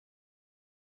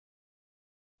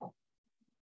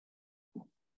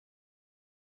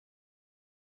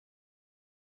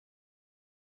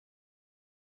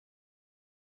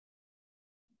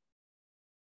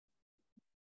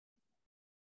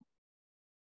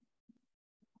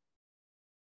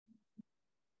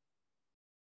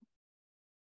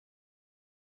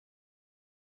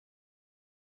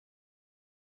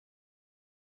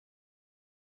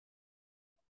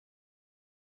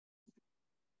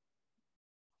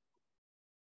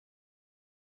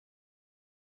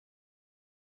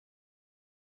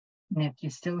 And if you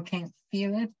still can't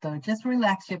feel it, though, just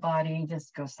relax your body,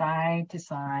 just go side to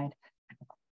side.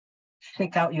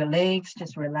 Shake out your legs,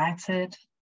 just relax it,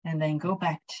 and then go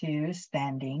back to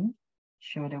standing,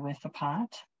 shoulder width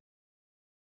apart.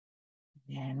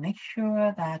 And make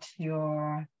sure that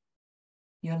your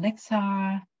legs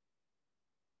are,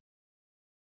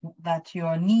 that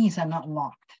your knees are not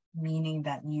locked, meaning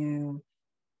that you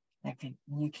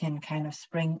can kind of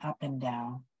spring up and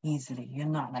down easily. You're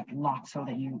not like locked so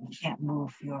that you can't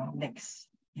move your legs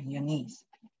and your knees.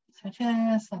 So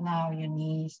just allow your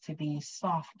knees to be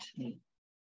softly.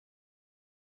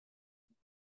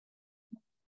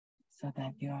 So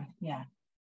that you're,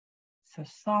 so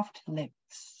soft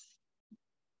legs.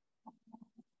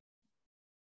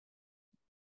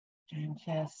 And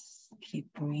just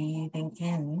keep breathing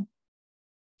in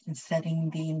and setting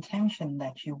the intention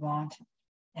that you want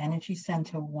energy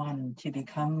center 1 to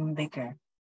become bigger.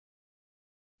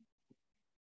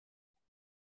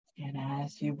 And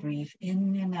as you breathe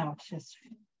in and out, just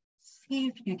see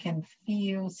if you can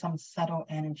feel some subtle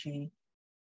energy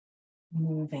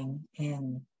moving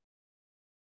in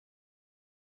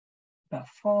about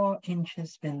 4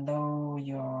 inches below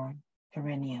your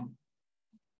perineum.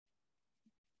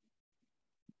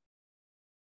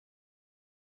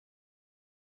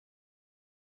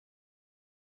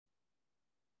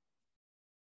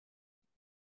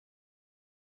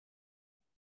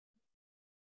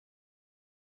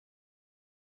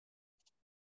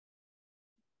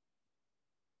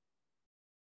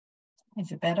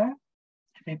 Is it better?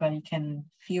 Everybody can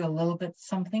feel a little bit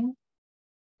something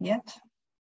yet?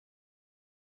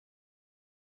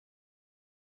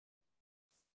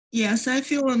 Yes, I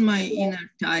feel on my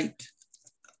inner tight,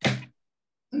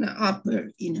 the upper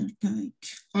inner tight,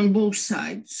 on both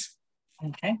sides.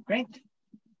 Okay, great.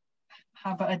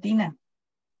 How about Adina?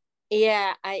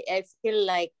 Yeah, I feel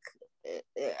like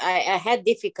I had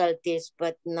difficulties,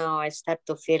 but now I start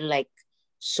to feel like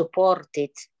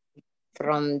supported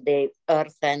from the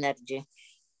earth energy.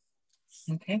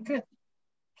 Okay, good.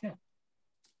 Good.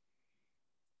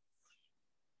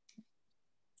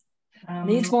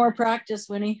 Needs more practice,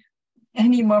 Winnie.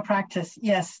 Any more practice?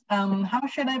 Yes. How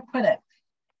should I put it?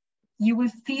 You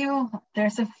would feel,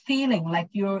 there's a feeling like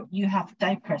you have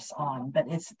diapers on, but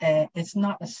it's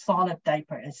not a solid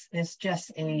diaper. It's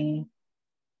just a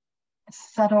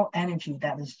subtle energy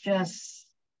that is just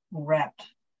wrapped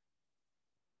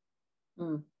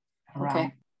around.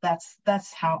 Okay.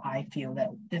 That's how I feel that.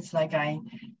 It's like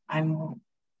I'm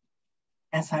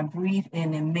as I breathe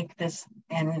in and make this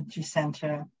energy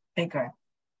center bigger,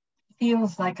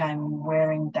 feels like I'm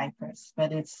wearing diapers,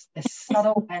 but it's a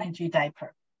subtle energy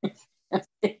diaper. I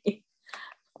think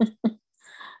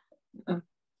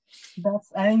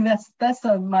that's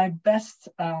my best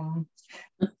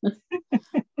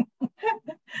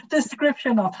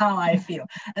description of how I feel.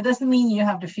 It doesn't mean you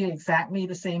have to feel exactly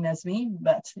the same as me,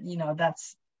 but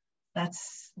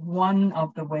that's one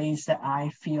of the ways that I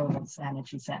feel this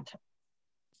energy center.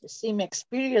 You seem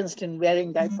experienced in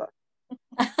wearing diaper.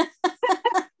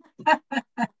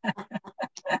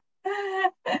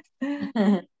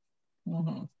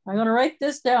 I'm going to write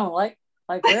this down, like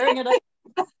wearing a diaper.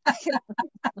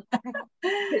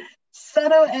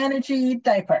 Subtle energy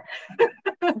diaper.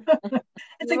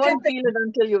 You won't feel it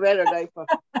until you wear a diaper.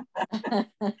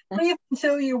 Breathe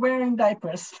until you're wearing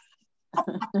diapers.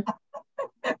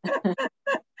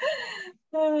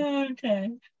 Okay.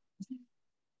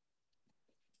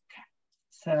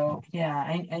 So yeah,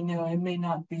 I know it may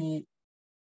not be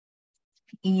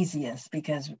easiest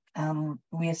because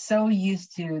we are so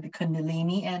used to the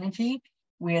Kundalini energy,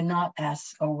 we are not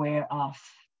as aware of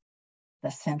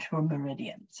the central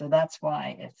meridian. So that's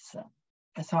why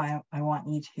I want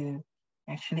you to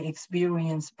actually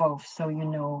experience both so you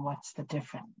know what's the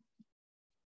difference.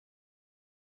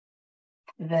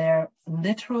 There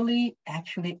literally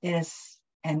actually is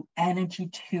an energy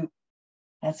tube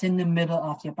that's in the middle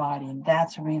of your body, and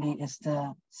that's really is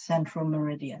the central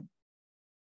meridian.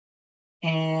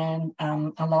 And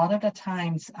a lot of the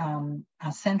times,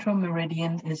 our central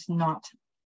meridian is not,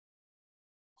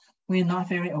 we're not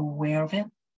very aware of it.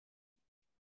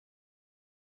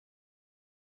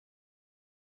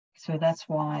 So that's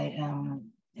why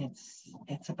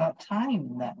it's about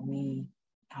time that we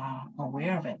are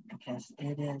aware of it, because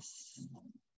it is,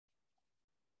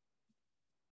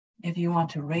 if you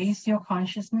want to raise your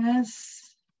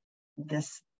consciousness,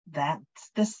 this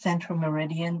central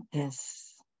meridian is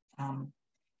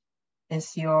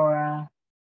your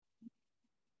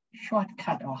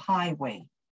shortcut or highway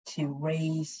to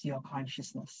raise your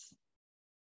consciousness.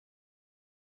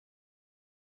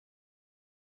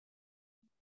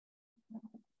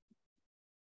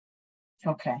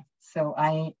 Okay, so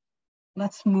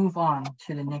let's move on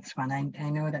to the next one. I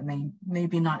know that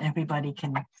maybe not everybody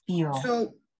can feel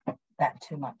So that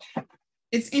too much.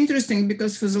 it's interesting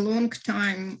because for a long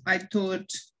time I thought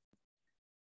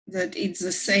that it's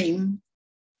the same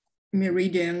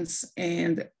meridians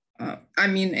and I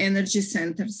mean energy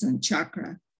centers and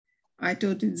chakra. I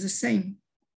thought it's the same,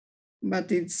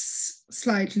 but it's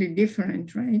slightly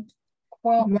different, right?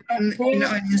 Well, One in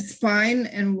the spine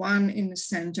and one in the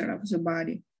center of the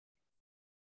body.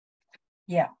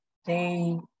 Yeah,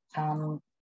 they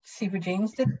Siva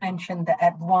James did mention that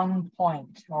at one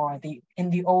point, or in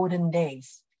the olden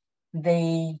days,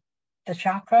 the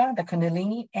chakra, the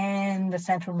Kundalini, and the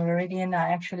central meridian are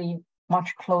actually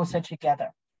much closer together.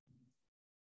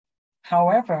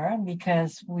 However,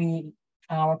 because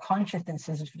our consciousness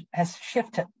has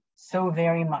shifted so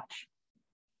very much,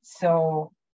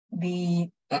 so the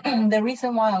the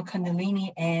reason why our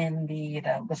Kundalini and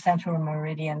the central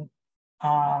meridian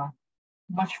are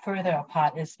much further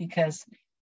apart is because,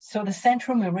 so the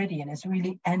central meridian is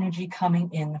really energy coming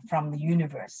in from the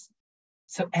universe.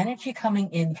 So energy coming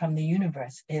in from the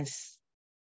universe is,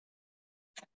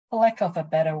 for lack of a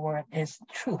better word, is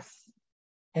truth,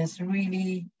 is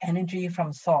really energy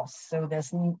from source. So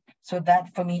that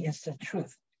for me is the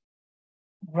truth.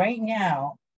 Right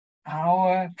now,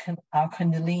 our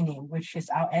Kundalini, which is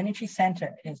our energy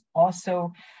center, is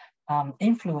also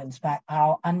influenced by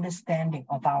our understanding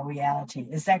of our reality.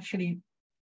 Is actually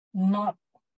not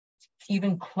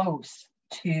even close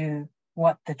to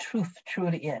what the truth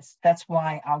truly is. That's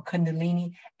why our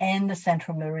Kundalini and the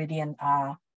central meridian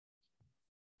are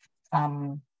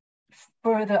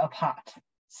further apart.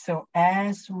 So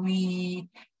as we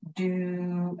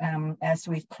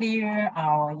clear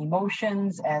our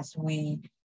emotions, as we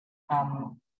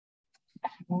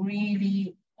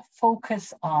really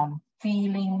focus on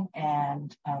feeling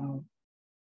and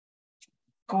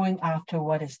going after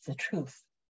what is the truth,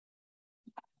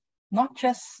 not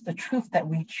just the truth that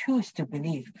we choose to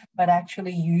believe, but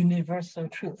actually universal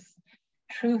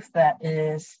truth that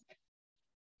is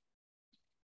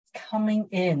coming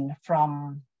in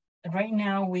from, right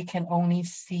now we can only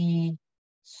see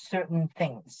certain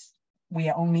things. We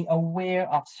are only aware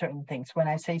of certain things. When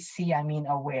I say see, I mean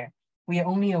aware. We are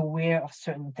only aware of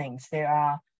certain things. There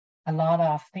are a lot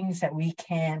of things that we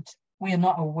are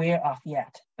not aware of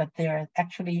yet, but there are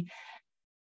actually,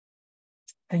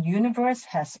 the universe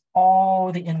has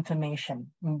all the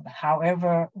information.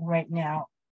 However, right now,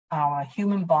 our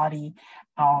human body,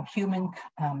 our human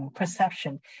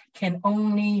perception can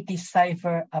only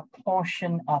decipher a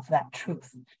portion of that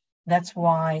truth. That's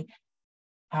why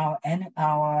our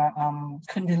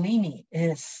Kundalini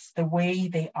is the way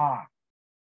they are.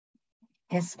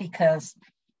 It's because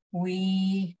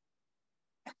we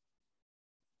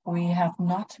have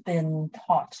not been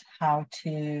taught how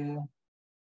to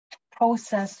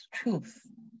process truth.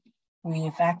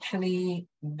 We've actually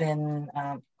been,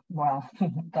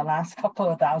 the last couple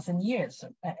of thousand years,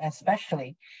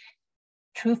 especially,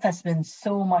 truth has been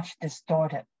so much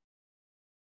distorted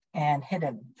and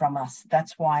hidden from us.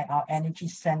 That's why our energy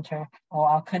center or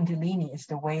our Kundalini is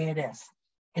the way it is.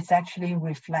 It's actually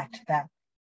reflect that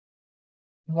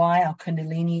why our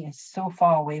Kundalini is so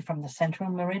far away from the central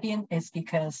meridian is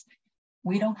because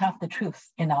we don't have the truth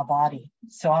in our body.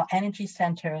 So our energy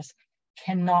centers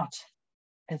cannot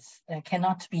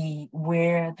be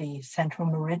where the central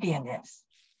meridian is.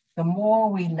 The more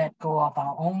we let go of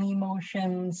our own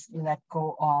emotions, let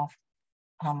go of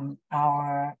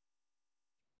our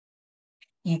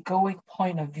egoic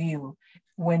point of view,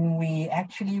 when we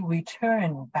actually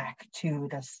return back to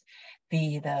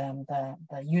the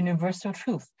universal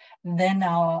truth, then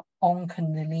our own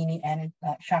Kundalini and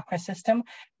chakra system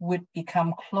would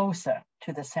become closer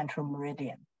to the central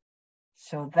meridian.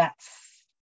 So that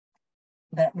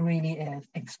really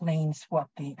explains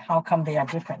how come they are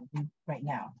different right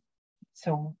now.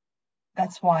 So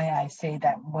that's why I say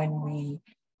that when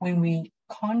we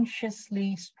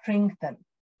consciously strengthen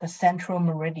the central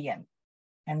meridian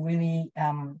and really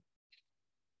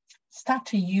start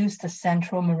to use the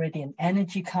central meridian,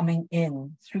 energy coming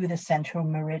in through the central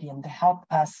meridian to help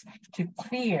us to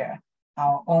clear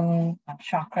our own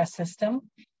chakra system,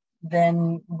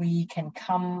 then we can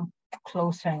come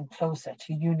closer and closer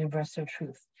to universal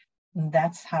truth. And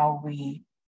that's how we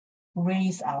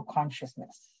raise our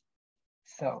consciousness.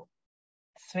 So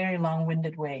it's a very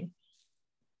long-winded way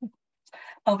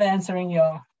of answering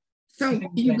your. So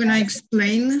you're gonna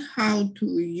explain how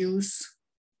to use,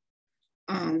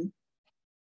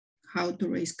 how to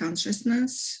raise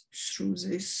consciousness through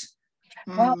this?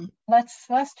 Well, let's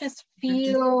just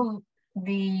feel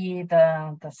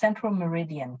the central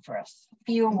meridian first.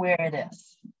 Feel where it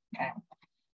is. Okay.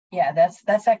 Yeah,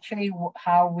 that's actually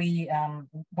how we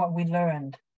what we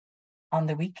learned on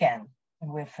the weekend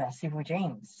with Sifu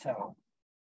James. So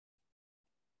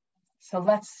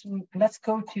let's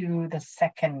go to the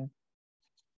second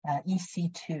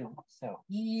EC2. So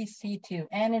EC2,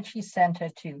 energy center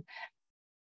 2.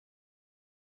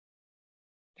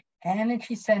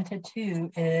 Energy center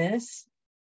 2 is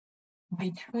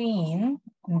between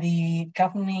the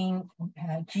governing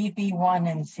GV1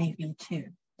 and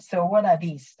CV2. So what are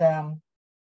these?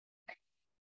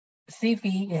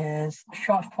 CV is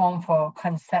short form for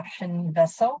conception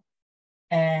vessel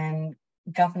and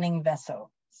governing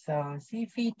vessel. So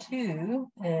CV2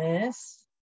 is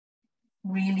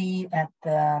really at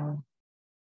the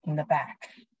in the back.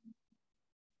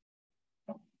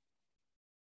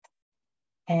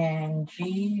 And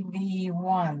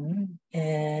GV1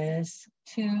 is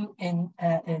 2 in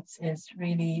it's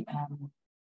really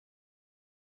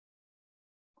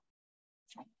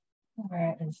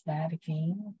where is that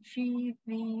again?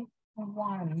 GV1.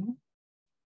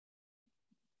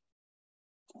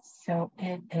 So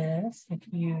it is, if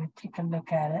you take a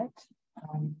look at it,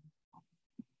 let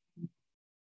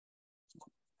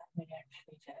me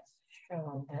actually just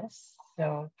show this.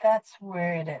 So that's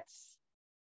where it is.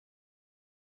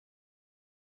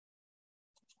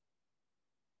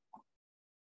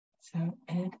 So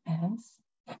it is.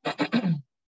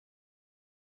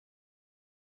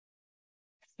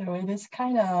 So it is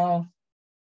kind of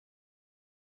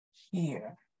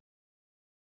here.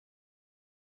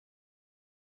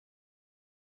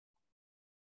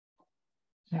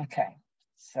 Okay,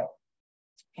 so,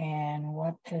 and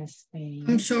what is the...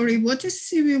 I'm sorry, what is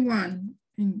CV1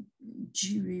 in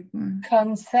GV1?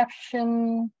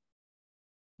 Conception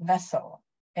vessel.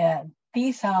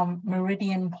 These are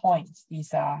meridian points.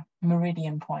 These are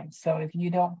meridian points. So if you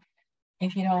don't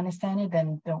understand it,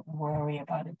 then don't worry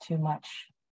about it too much.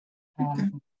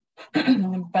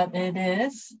 But it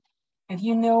is, if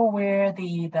you know where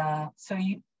so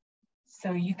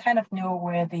you kind of know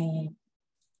where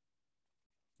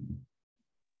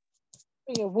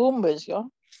your womb is, yeah?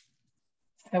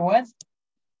 the what?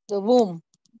 The womb,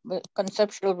 the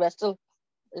conceptual vessel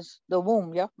is the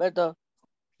womb, yeah? Where the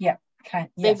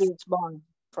baby is born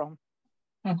from.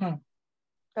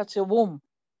 That's your womb.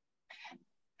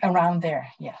 Around there,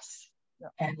 yes. Yeah.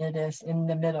 And it is in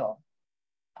the middle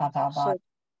of our body. So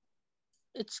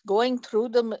it's going through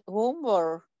the womb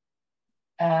or?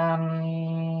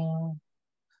 I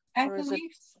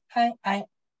believe, I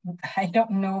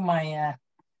don't know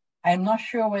I'm not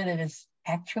sure whether it is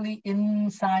actually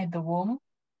inside the womb.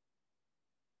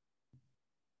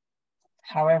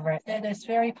 However, it is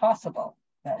very possible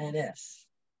that it is.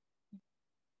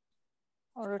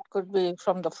 Or it could be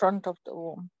from the front of the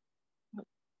womb.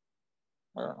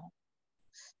 I don't know.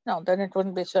 No, then it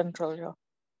wouldn't be central, yeah.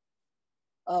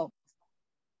 Oh,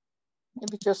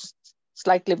 maybe just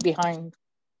slightly behind.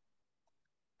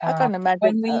 I can't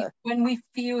imagine. When we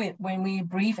feel it, when we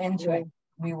breathe into it,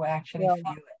 we will actually feel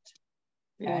it.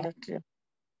 Feel it, yeah.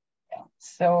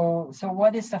 So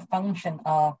what is the function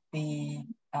of the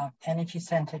energy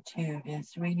center 2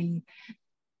 is really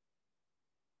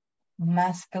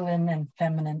masculine and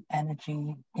feminine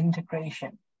energy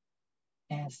integration.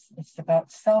 It's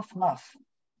about self-love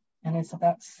and it's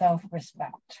about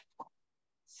self-respect.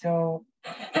 So,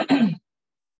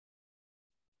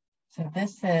 so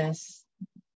this is,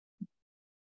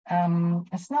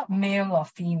 it's not male or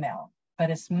female,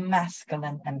 but it's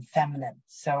masculine and feminine.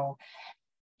 So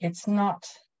it's not,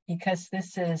 because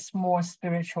this is more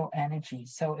spiritual energy.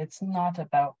 So it's not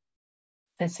about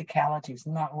physicality. It's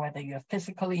not whether you're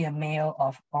physically a male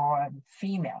or a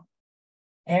female.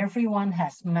 Everyone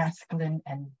has masculine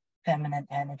and feminine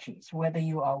energies, whether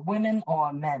you are women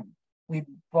or men. We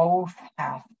both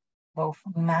have both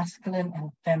masculine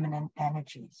and feminine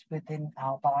energies within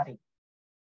our body.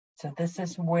 So this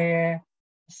is where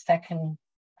the second,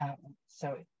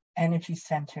 energy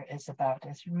center is about.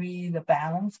 It's really the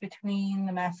balance between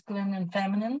the masculine and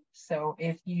feminine. So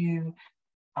if you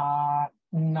are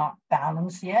not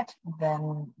balanced yet,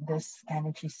 then this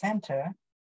energy center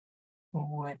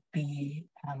would be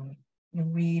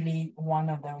really one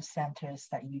of those centers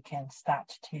that you can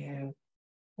start to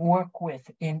work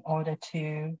with in order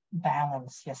to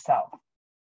balance yourself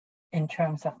in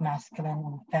terms of masculine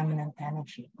and feminine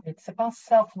energy. It's about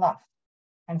self-love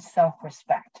and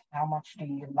self-respect. How much do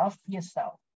you love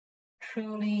yourself?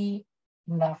 Truly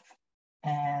love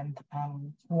and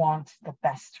want the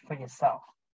best for yourself.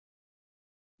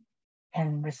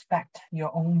 And respect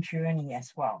your own journey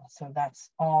as well. So that's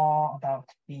all about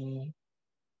the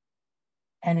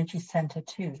energy center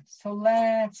 2. So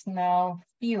let's now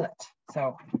feel it.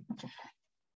 So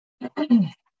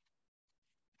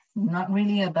not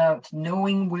really about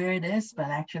knowing where it is, but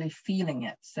actually feeling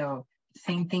it. So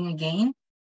same thing again,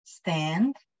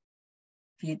 stand,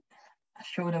 feet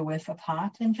shoulder width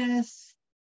apart, and just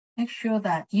make sure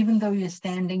that even though you're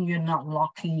standing, you're not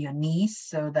locking your knees,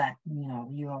 so that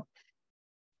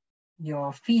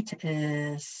your feet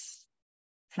is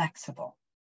flexible.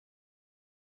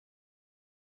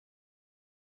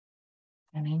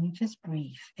 And then you just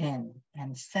breathe in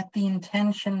and set the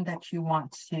intention that you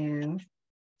want to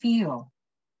feel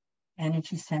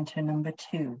energy center number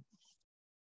 2.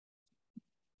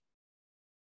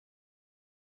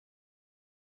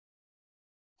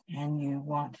 And you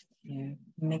want to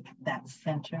make that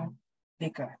center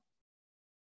bigger.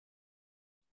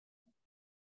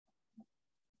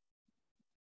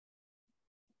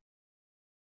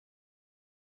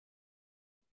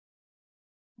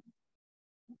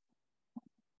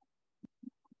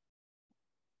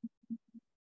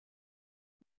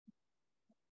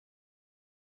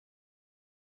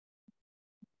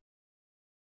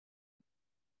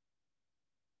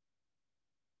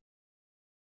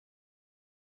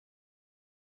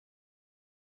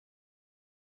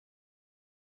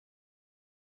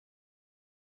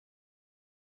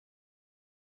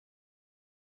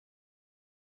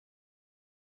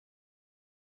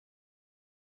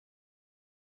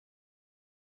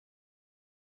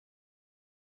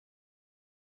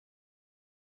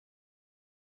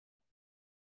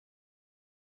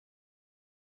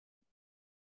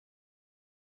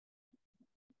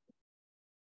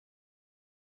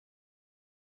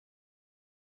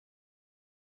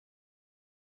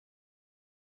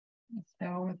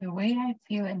 So the way I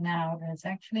feel it now is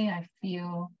actually I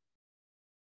feel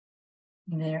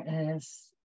there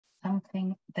is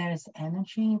something, there's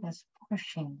energy that's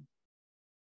pushing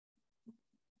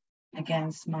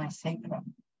against my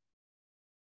sacrum.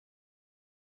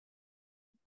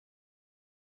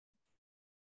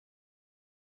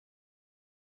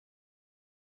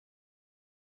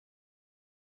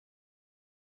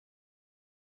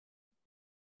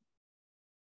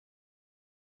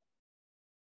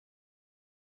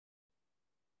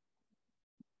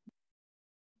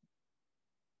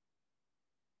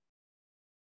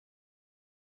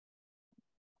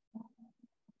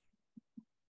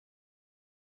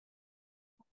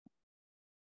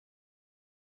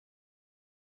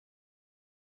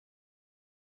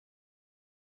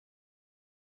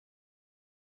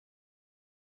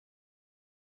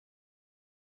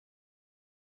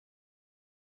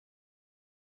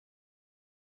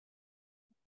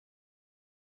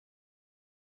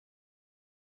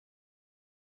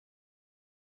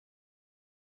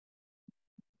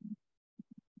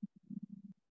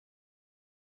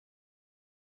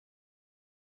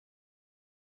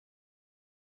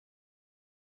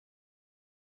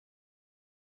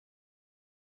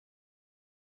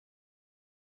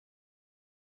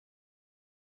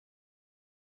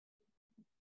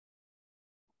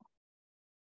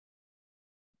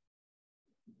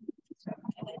 So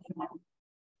can anyone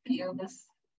feel this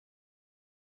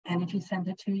energy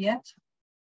center 2 yet?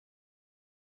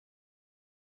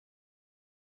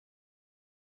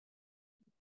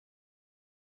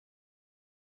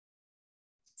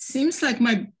 Seems like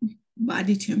my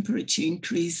body temperature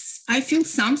increase. I feel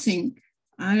something.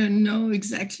 I don't know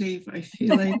exactly if I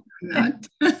feel it or not.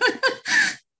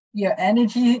 Your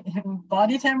energy,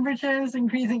 body temperature is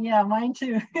increasing. Yeah, mine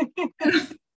too.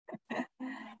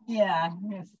 Yeah,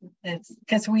 it's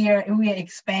because we are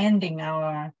expanding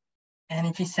our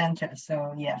energy center.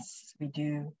 So yes, we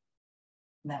do.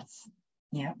 That's,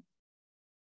 yeah.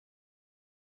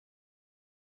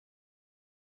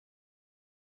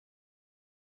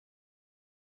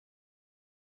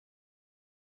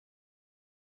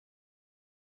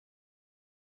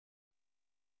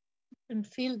 And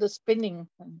feel the spinning.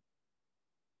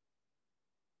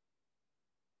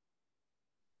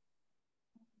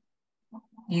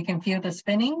 You can feel the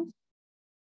spinning.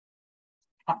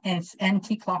 It's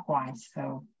anti-clockwise,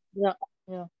 so. Yeah,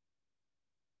 yeah.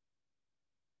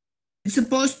 It's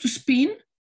supposed to spin?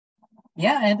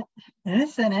 Yeah, and it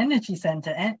is an energy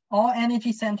center, and all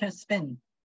energy centers spin.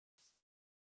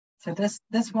 So this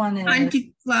one is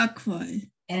Anti-clockwise.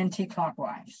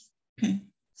 Anti-clockwise. Okay.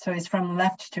 So it's from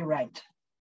left to right.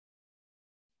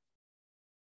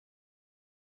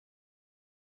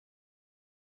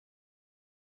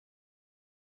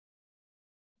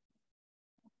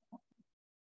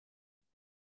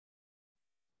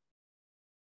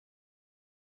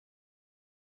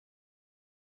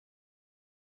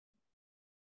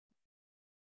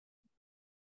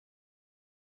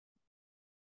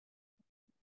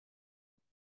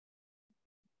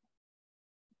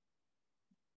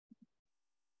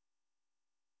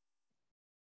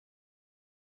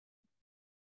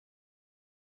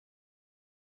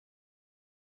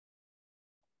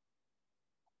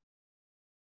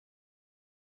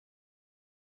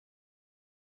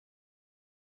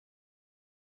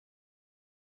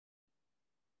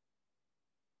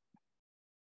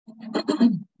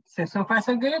 So far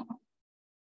so good?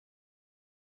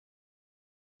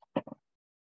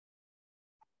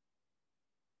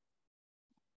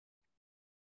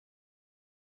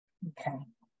 Okay.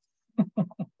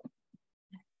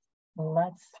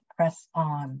 Let's press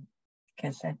on,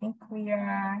 because I think we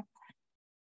are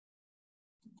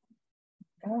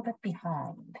a little bit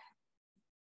behind.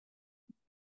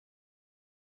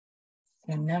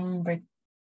 So number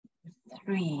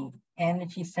 3,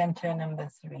 energy center number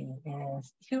 3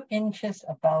 is 2 inches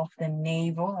above the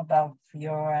navel, above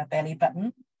your belly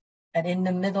button, and in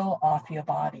the middle of your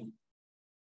body.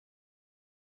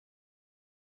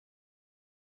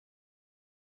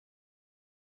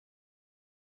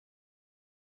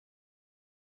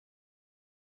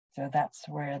 So that's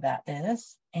where that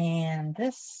is. And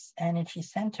this energy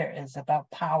center is about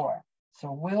power.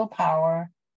 So willpower,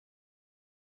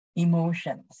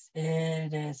 emotions.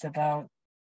 It is about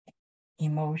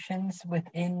emotions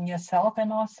within yourself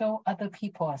and also other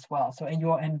people as well. So in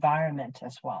your environment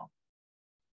as well.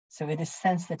 So it is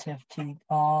sensitive to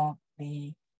all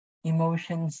the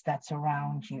emotions that's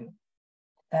around you.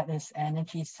 That is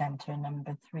energy center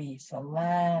number 3. So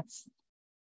let's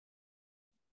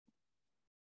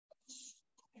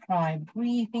try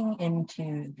breathing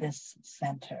into this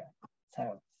center.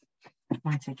 So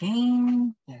once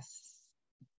again, yes.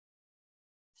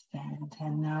 Stand,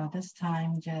 and now this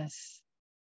time just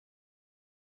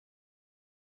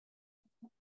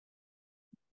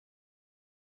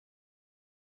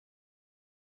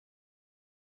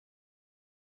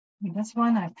this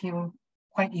one I feel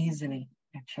quite easily,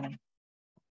 actually.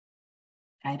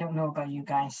 I don't know about you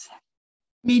guys.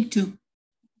 Me too.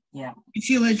 Yeah. I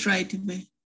feel it right away.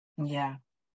 Yeah.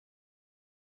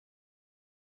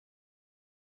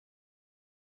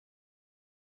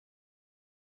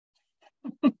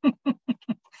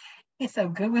 He's so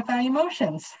good with our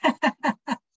emotions.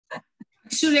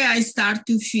 Actually, I start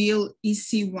to feel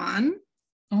EC1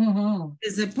 Mm-hmm.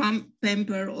 as a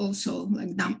pamper also,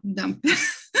 like dump.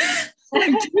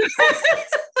 Like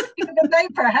a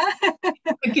diaper, huh?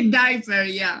 Like a diaper,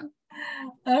 yeah.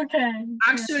 Okay.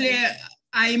 Actually,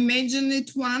 I imagined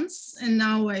it once and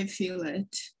now I feel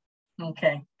it.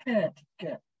 Okay, good,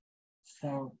 good.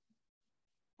 So,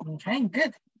 okay,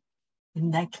 good.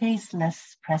 In that case,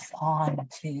 let's press on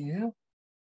to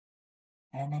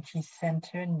energy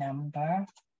center number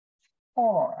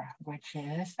 4, which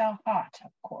is the heart,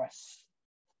 of course.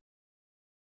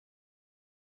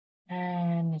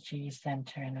 Energy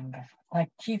center number 4, like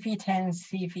GP10,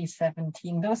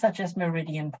 CV17, those are just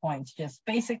meridian points. Just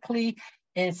basically,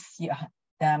 it's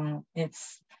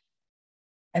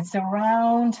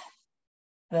around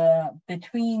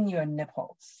between your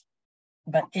nipples,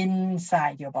 but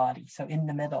inside your body, so in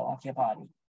the middle of your body.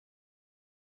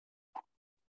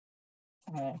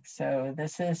 Right, so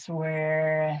this is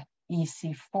where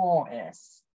EC4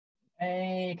 is,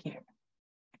 right here.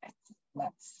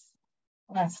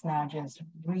 Let's now just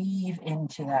breathe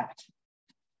into that.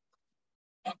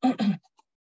 Let's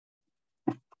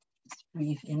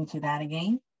breathe into that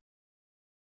again.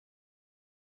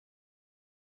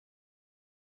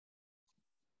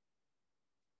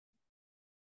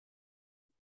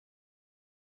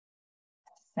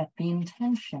 Set the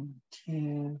intention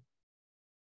to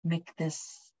make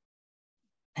this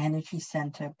energy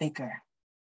center bigger.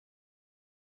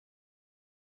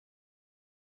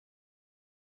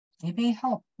 It may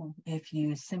help if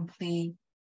you simply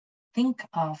think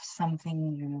of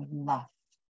something you love,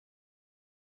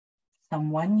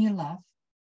 someone you love,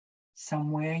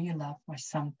 somewhere you love, or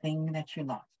something that you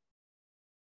love.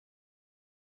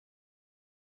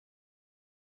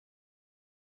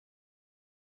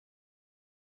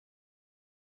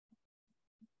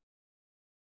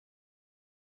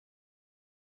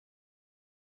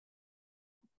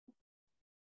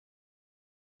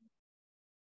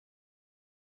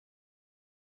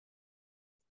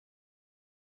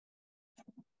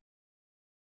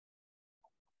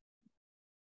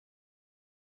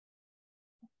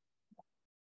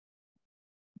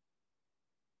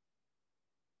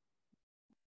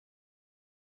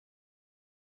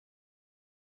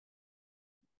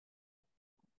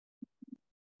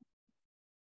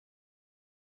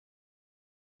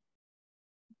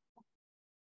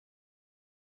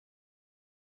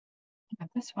 But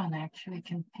this one actually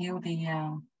can feel the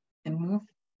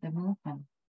movement.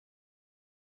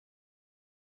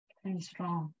 Pretty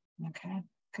strong. Okay,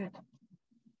 good.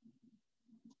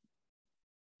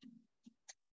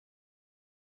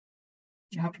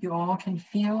 I hope you all can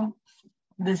feel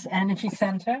this energy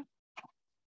center.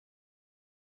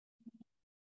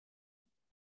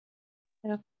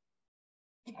 Yeah.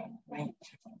 Great.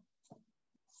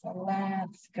 So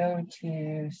let's go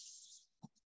to,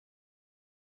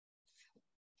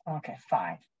 okay,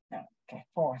 5. No, okay,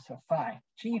 4, so 5.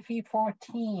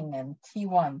 GP14 and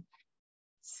T1.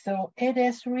 So it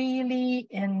is really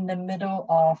in the middle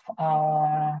of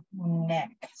our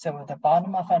neck. So the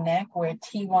bottom of our neck where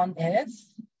T1 is.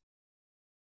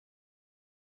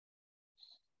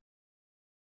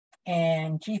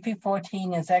 And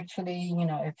GP14 is actually, you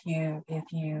know, if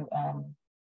you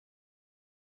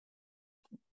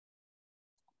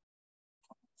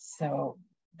so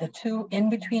the two, in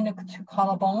between the two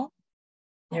collarbone,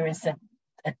 there is a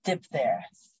dip there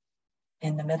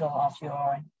in the middle of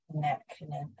your neck.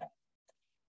 And then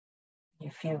you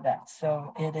feel that.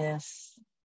 So it is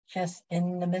just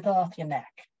in the middle of your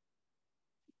neck.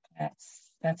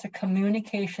 That's a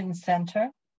communication center.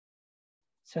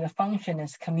 So the function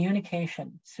is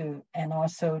communication and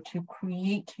also to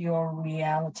create your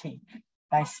reality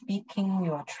by speaking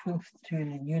your truth to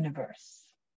the universe.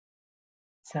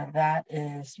 So that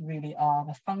is really all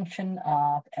the function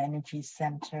of energy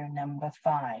center number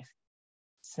 5.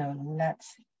 So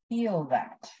let's feel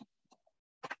that.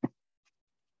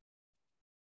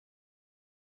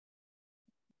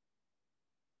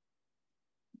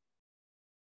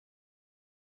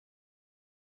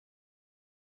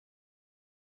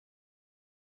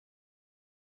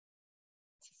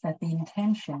 Set the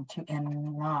intention to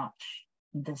enlarge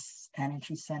this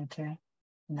energy center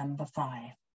number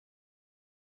 5.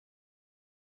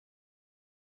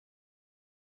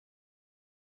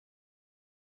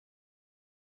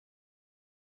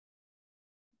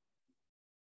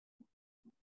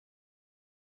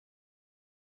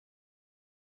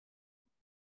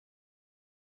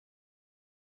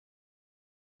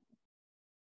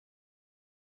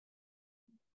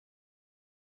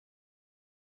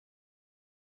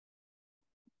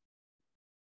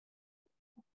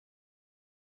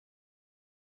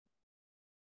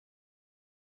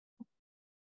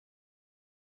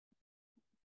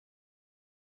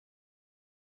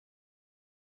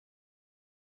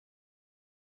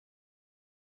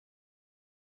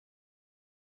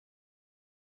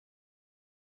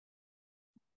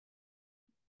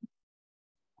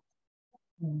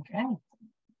 Okay.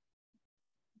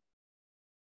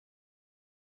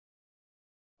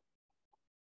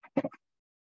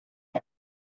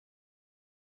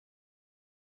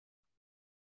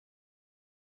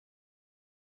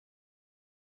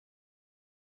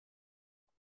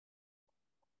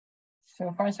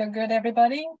 So far, so good,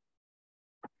 everybody?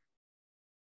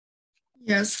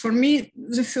 Yes, for me,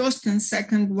 the first and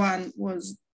second one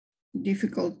was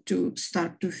difficult to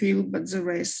start to feel, but the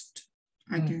rest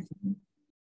I can feel.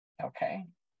 Okay.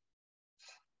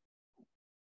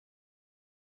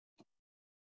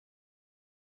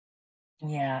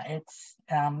 Yeah, it's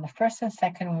the first and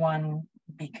second one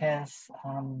because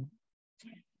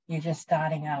you're just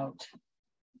starting out.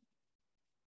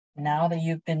 Now that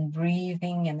you've been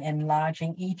breathing and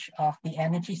enlarging each of the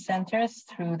energy centers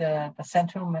through the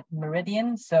central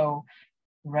meridian. So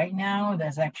right now,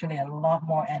 there's actually a lot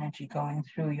more energy going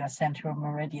through your central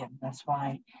meridian. That's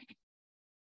why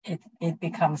it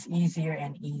becomes easier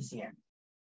and easier.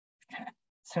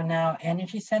 So now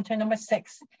energy center number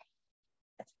 6,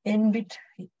 in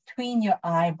between your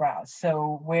eyebrows.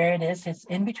 So where it is, it's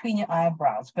in between your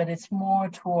eyebrows, but it's more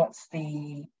towards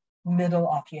the middle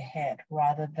of your head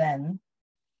rather than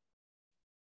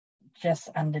just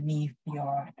underneath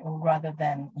rather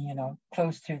than, you know,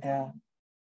 close to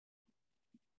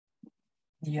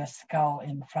your skull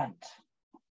in front.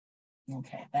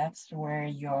 Okay, that's where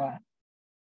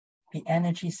the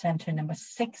energy center number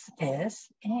 6 is.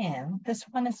 And this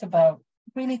one is about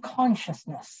really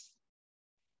consciousness.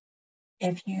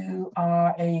 If you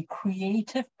are a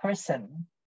creative person,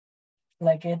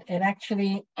 like it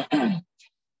actually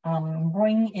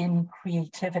bring in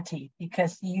creativity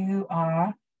because you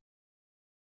are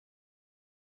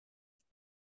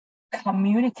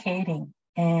communicating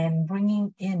and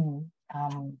bringing in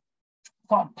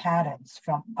thought patterns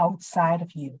from outside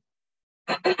of you.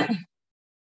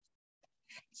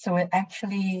 So it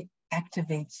actually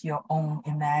activates your own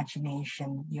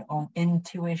imagination, your own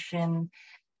intuition,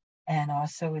 and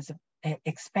also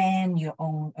expand your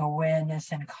own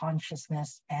awareness and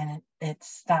consciousness, and it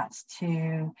starts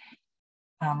to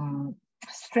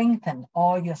strengthen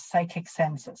all your psychic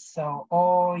senses. So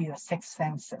all your 6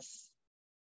 senses,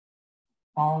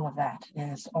 all of that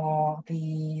is all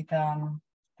the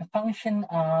function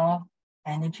of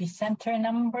energy center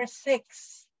number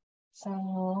 6. So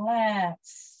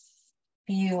let's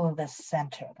feel this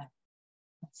center.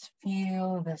 Let's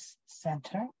feel this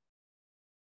center.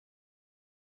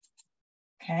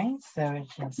 Okay, so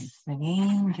just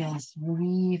again, just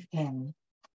breathe in.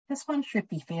 This one should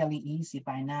be fairly easy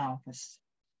by now because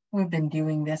we've been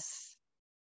doing this.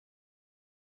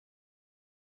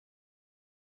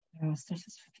 So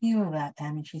just feel that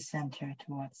energy center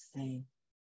towards the,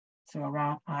 so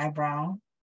around eyebrow,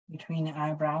 between the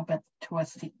eyebrow, but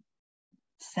towards the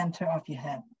center of your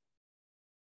head.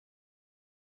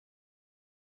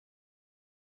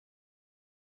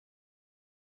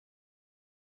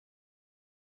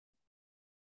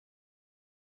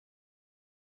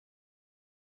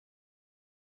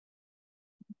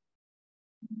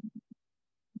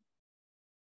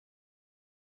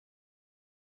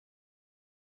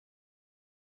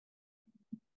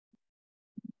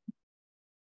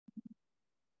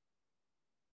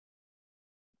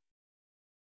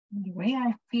 The way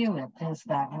I feel it is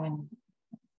that when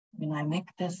I make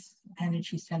this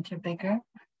energy center bigger,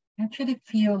 I actually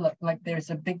feel like there's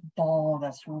a big ball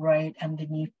that's right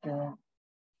underneath the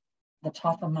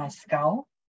top of my skull.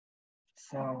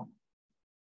 So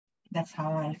that's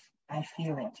how I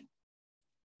feel it.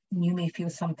 You may feel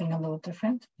something a little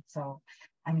different. So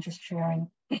I'm just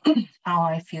sharing how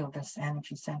I feel this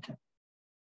energy center.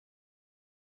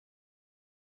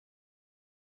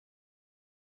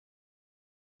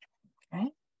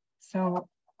 Okay, so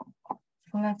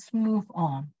let's move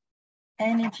on.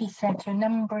 Energy center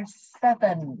number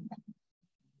 7.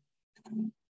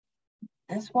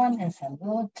 This one is a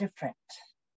little different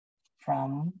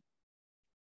from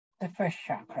the first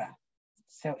chakra.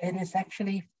 So it is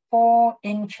actually 4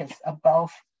 inches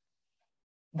above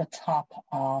the top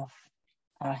of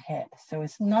our head. So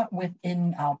it's not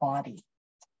within our body.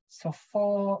 So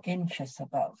 4 inches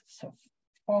above. So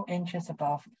 4 inches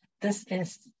above. This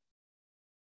is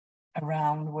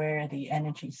around where the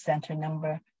energy center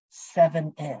number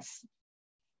 7 is.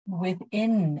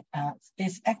 Within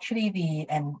is actually the,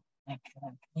 and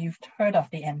you've heard of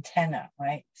the antenna,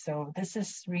 right? So this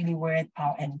is really where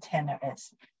our antenna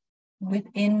is.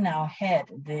 Within our head,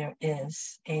 there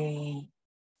is a,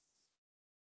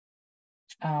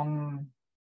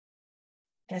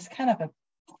 there's kind of a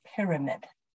pyramid.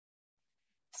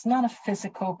 It's not a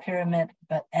physical pyramid,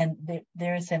 but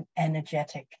there is an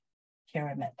energetic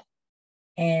pyramid.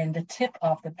 And the tip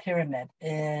of the pyramid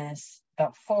is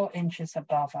about 4 inches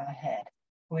above our head,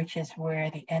 which is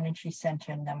where the energy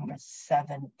center number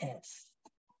 7 is.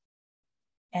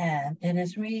 And it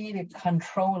is really the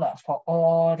controller for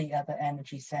all the other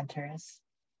energy centers.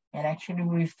 It actually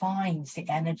refines the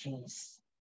energies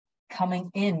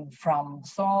coming in from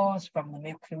source, from the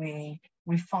Milky Way,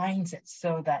 refines it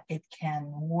so that it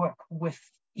can work with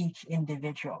each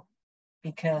individual.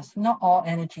 Because not all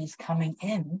energies coming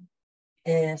in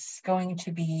is going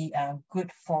to be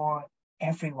good for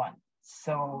everyone.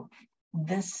 So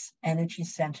this energy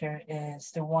center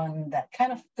is the one that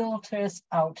kind of filters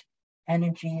out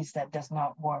energies that does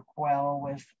not work well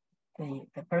with the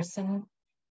person.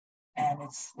 And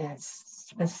it's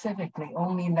specifically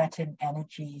only letting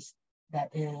energies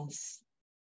that will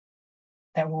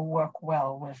work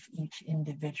well with each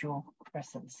individual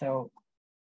person. So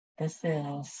this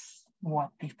is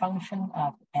what the function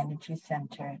of energy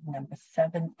center number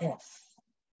 7 is.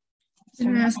 So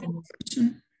Can I ask a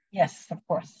question? Yes, of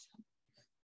course.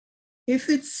 If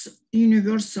it's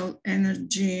universal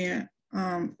energy,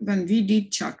 when we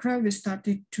did chakra, we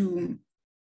started to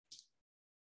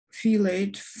feel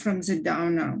it from the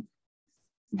down up.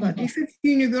 But if it's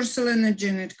universal energy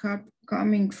and it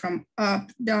coming from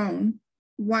up, down,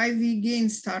 why we again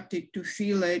started to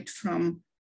feel it from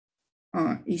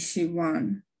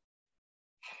EC1?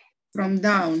 From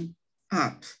down,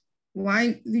 up.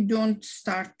 Why we don't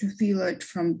start to feel it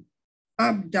from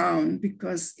up, down?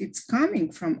 Because it's coming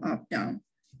from up, down.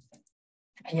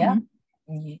 Yeah,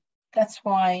 that's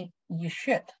why you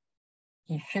should.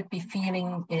 You should be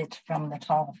feeling it from the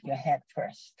top of your head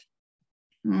first.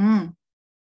 You're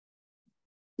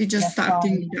just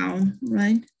starting down,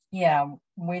 right? Yeah,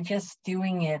 we're just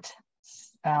doing it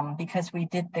because we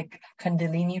did the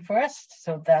Kundalini first.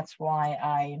 So that's why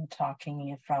I'm talking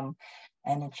it from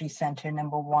energy center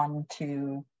number 1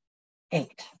 to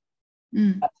 8.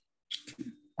 But,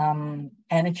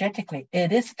 energetically,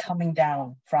 it is coming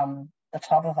down from the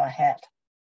top of our head.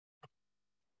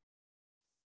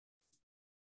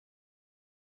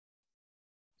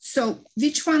 So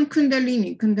which one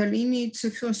Kundalini? Kundalini, it's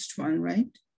the first one, right?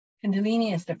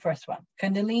 Kundalini is the first one.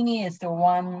 Kundalini is the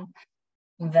one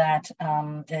that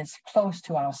is close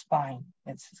to our spine.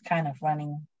 It's kind of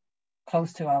running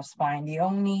close to our spine. The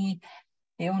only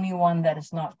one that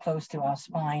is not close to our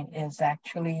spine is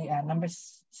actually number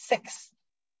 6.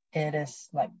 It is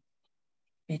like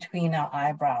between our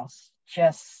eyebrows,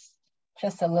 just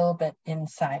just a little bit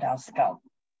inside our scalp.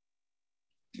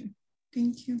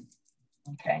 Thank you.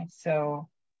 Okay, so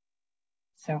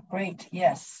great.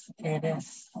 Yes, it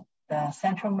is the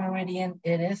central meridian.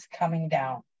 It is coming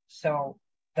down. So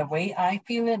the way I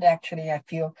feel it, actually, I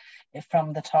feel it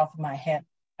from the top of my head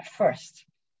at first.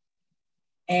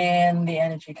 And the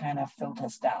energy kind of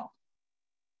filters down.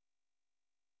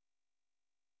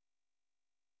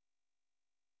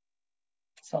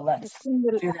 So let's do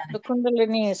that. The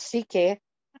Kundalini is CK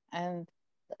and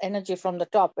the energy from the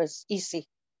top is EC.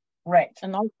 Right.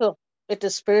 And also it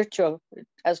is spiritual. It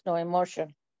has no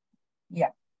emotion.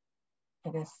 Yeah,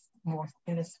 it is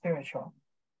spiritual.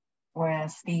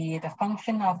 Whereas the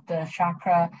function of the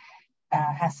chakra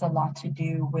has a lot to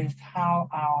do with how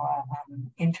our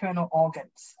internal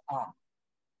organs are.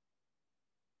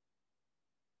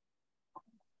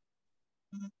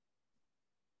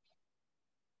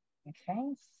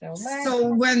 Okay,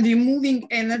 so when removing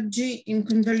energy in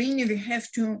Kundalini, we have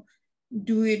to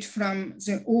do it from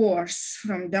the oars,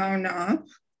 from down up.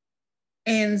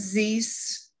 And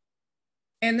this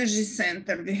energy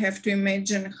center, we have to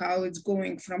imagine how it's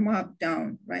going from up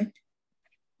down, right?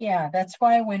 Yeah, that's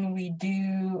why when we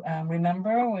do,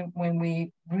 remember when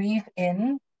we breathe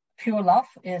in, pure love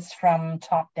is from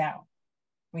top down.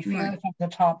 We feel it from the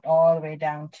top all the way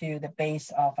down to the base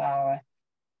of our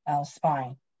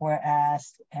spine.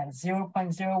 Whereas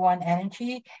 0.01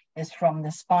 energy is from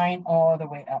the spine all the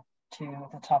way up to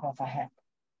the top of the head.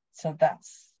 So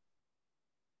that's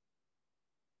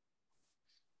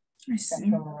I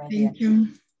see. Thank you.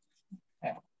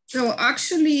 Yeah. So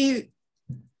actually,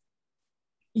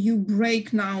 you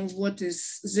break now what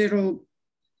is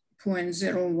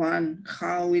 0.01,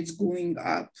 how it's going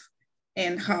up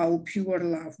and how pure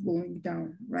love going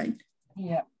down, right?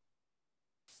 Yeah.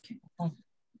 Okay.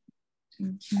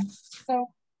 Thank you.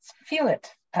 So feel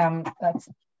it.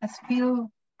 Let's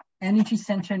feel energy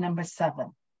center number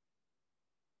 7.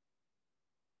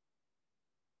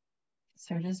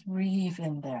 So just breathe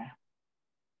in there.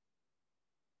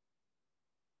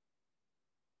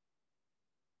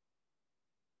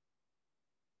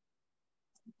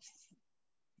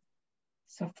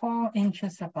 So 4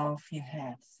 inches above your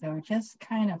head. So just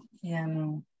kind of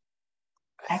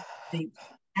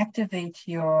activate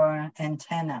your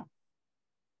antenna.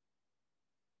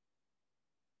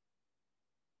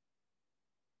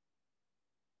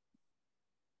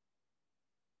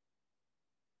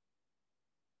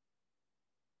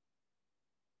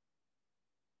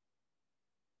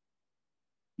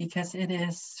 Because it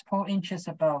is 4 inches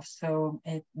above, so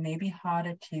it may be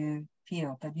harder to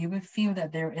feel, but you will feel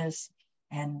that there is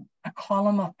a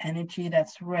column of energy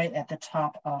that's right at the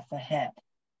top of the head.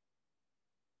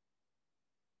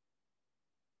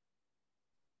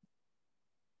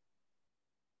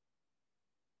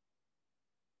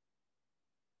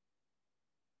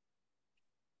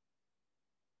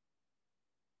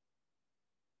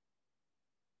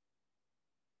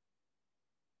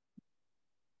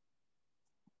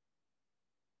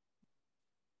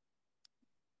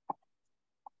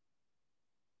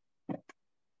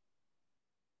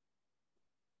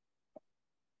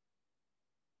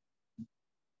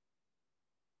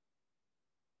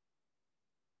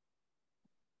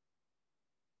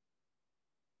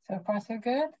 So far, so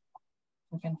good.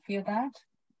 You can feel that.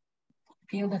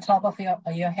 Feel the top of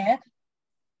your head.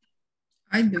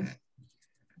 I do.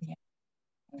 Yeah.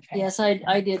 Okay. Yes,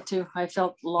 I did too. I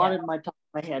felt a lot in my top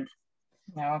of my head.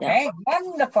 Okay,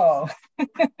 wonderful.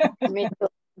 Me too.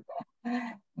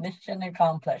 Mission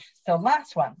accomplished. So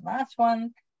last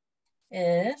one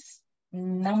is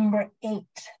number 8.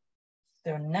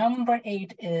 So number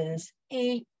 8 is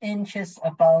 8 inches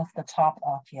above the top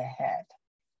of your head.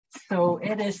 So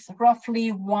it is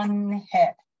roughly 1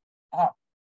 head up,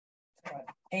 so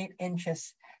 8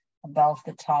 inches above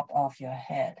the top of your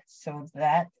head. So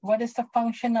what is the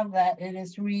function of that? It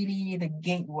is really the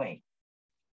gateway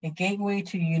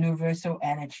to universal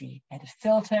energy. It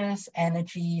filters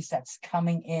energies that's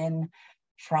coming in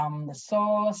from the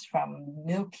source, from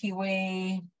Milky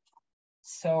Way.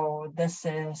 So this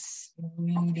is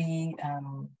really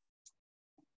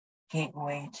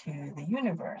gateway to the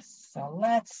universe. So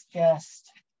let's just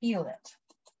feel it.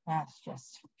 Let's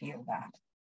just feel that.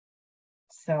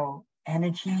 So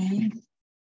energy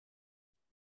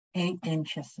 8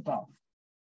 inches above.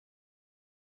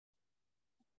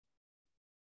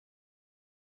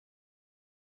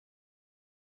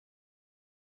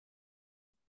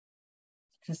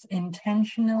 Just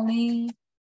intentionally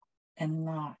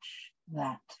enlarge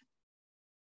that.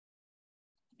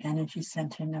 Energy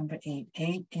center number 8,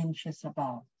 8 inches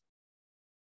above.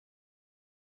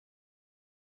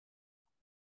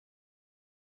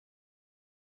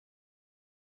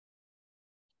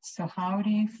 So how do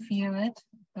you feel it?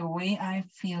 The way I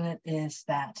feel it is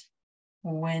that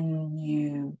when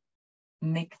you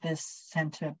make this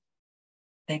center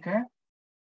bigger,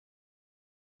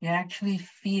 you actually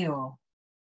feel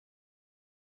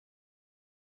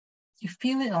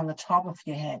it on the top of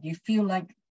your head. You feel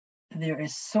like there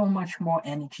is so much more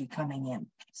energy coming in.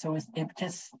 So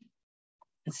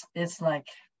it's like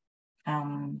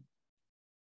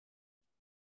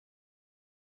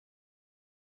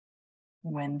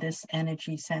when this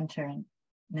energy center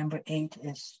number 8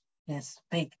 is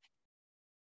big,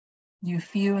 you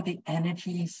feel the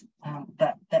energies,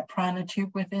 that prana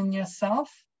tube within yourself,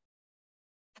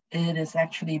 it is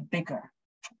actually bigger.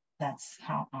 That's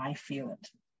how I feel it.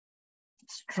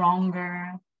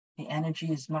 Stronger, the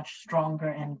energy is much stronger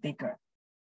and bigger.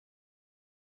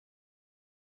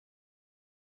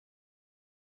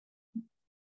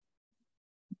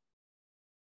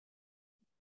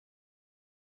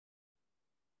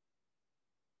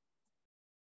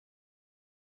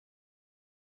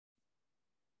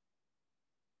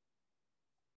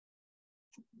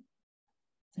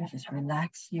 So just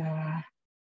relax the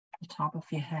top of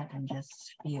your head and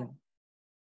just feel.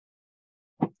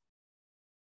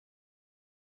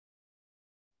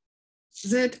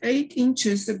 That 8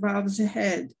 inches above the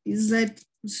head, is that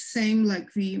the same like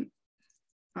we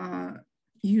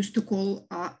used to call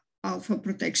alpha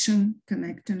protection,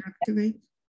 connect and activate?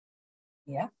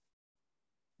 Yeah.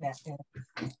 That is.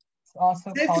 It's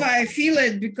also That's why I feel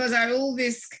it, because I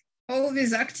always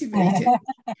activate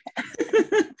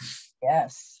it.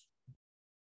 Yes.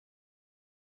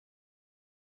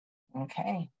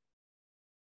 Okay.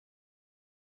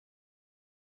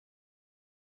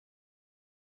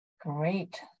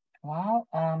 Great. Well,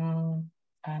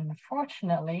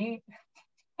 unfortunately,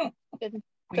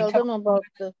 Tell them about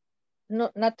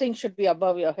nothing should be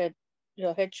above your head.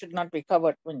 Your head should not be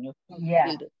covered when you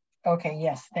feel it. Okay,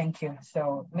 yes, thank you.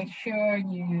 So make sure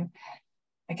you,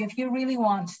 like, if you really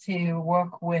want to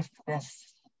work with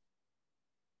this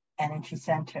energy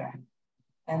center,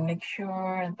 and make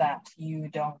sure that you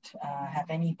don't have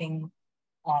anything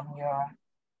on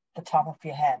the top of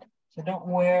your head. So don't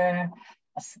wear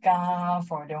a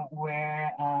scarf or don't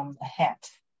wear a hat,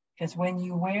 because when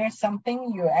you wear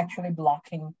something, you're actually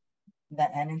blocking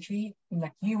that energy.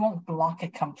 Like, you won't block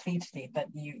it completely, but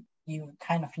you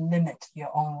kind of limit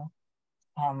your own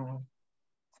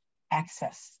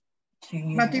access to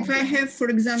you. But if I have, for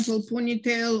example,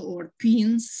 ponytail or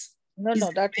pins,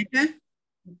 no, that's okay.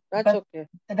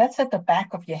 That's at the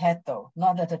back of your head, though,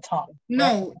 not at the top.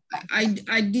 No, right?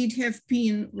 I did have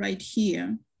pin right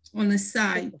here on the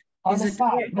side. On the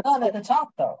side, but not at the top,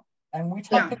 though. And we're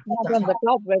talking about on the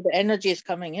top where the energy is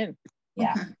coming in.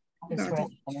 Yeah, okay. That's where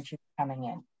the energy is coming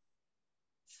in.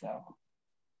 So,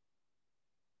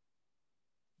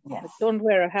 yes. But don't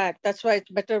wear a hat. That's why it's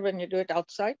better when you do it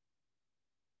outside.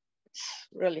 It's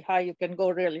really high. You can go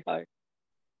really high.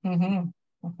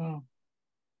 Mm-hmm. Mm-hmm.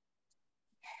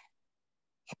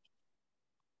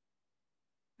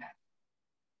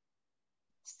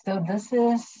 So this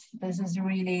is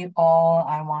really all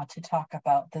I want to talk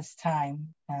about this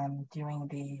time during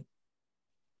the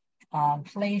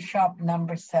Playshop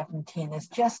number 17. Is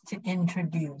just to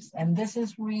introduce, and this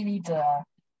is really the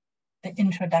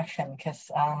introduction,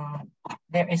 because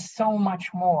there is so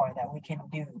much more that we can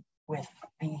do with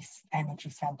these energy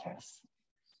centers,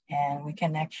 and we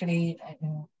can actually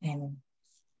in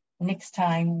next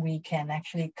time we can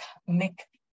actually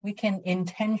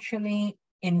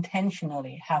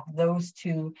intentionally have those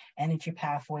two energy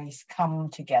pathways come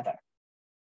together.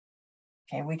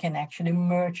 Okay, we can actually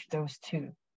merge those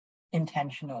two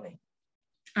intentionally.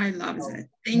 I love that.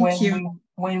 Thank you.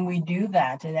 When we do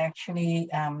that, it actually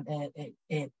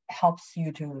it helps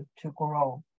you to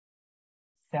grow.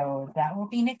 So that will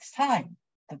be next time.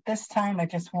 But this time, I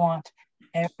just want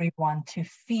everyone to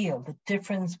feel the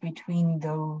difference between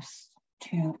those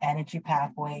two energy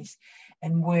pathways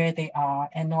and where they are,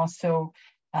 and also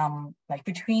like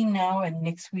between now and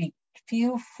next week,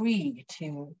 feel free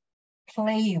to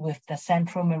play with the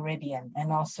central meridian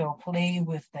and also play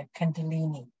with the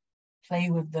Kundalini, play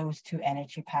with those two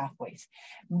energy pathways.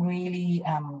 Really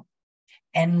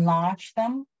enlarge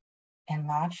them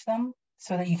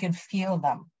so that you can feel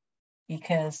them,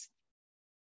 because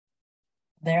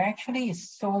there actually is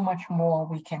so much more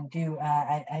we can do.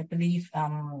 I believe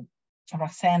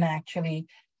Roxana actually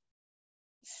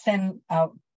sent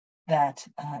out that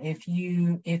if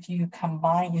you merge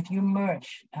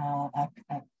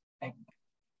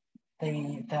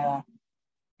the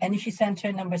energy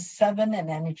center number 7 and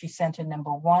energy center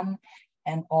number 1,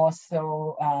 and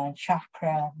also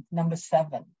chakra number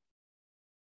 7,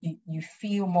 you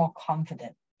feel more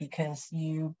confident, because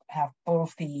you have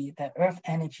both the earth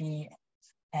energy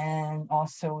and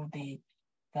also the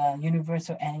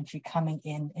universal energy coming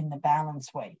in the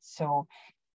balanced way. So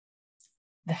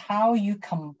how you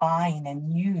combine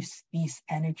and use these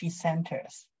energy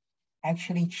centers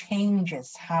actually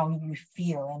changes how you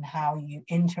feel and how you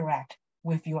interact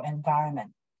with your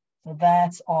environment. So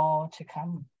that's all to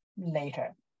come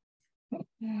later.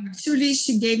 Actually,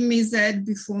 she gave me that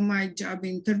before my job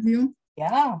interview.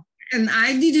 Yeah. And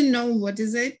I didn't know what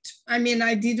is it. I mean,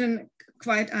 I didn't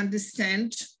quite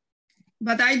understand,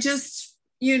 but I just,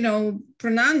 you know,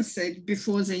 pronounce it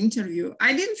before the interview.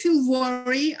 I didn't feel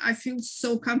worried. I feel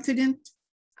so confident.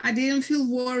 I didn't feel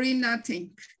worried,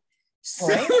 nothing. So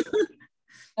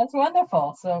that's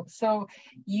wonderful. So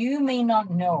you may not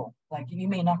know, like you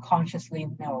may not consciously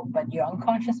know, but your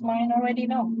unconscious mind already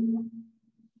know.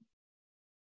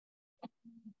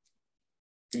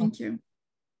 Thank you.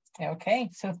 Okay,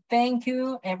 so thank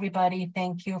you, everybody.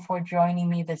 Thank you for joining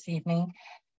me this evening.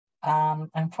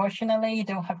 Unfortunately,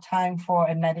 don't have time for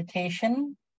a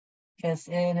meditation because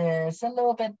it is a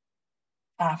little bit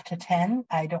after 10.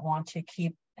 I don't want to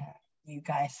keep you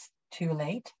guys too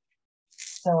late.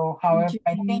 So, however,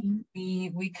 I think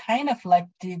we kind of like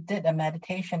did a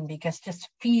meditation because just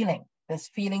feeling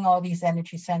all these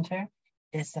energy center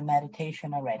is a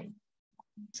meditation already.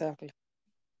 Exactly.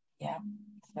 Yeah.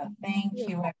 So thank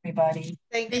you, everybody.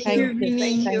 Thank you, Winnie.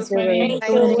 Thank you, Thank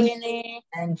you, Winnie.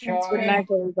 Enjoy. Good night,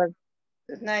 everybody.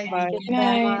 Good night. Bye. Thank you Good so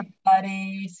night. much.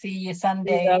 Everybody. See you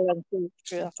Sunday.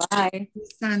 Bye. Bye.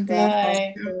 Sunday.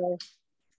 Bye. Bye.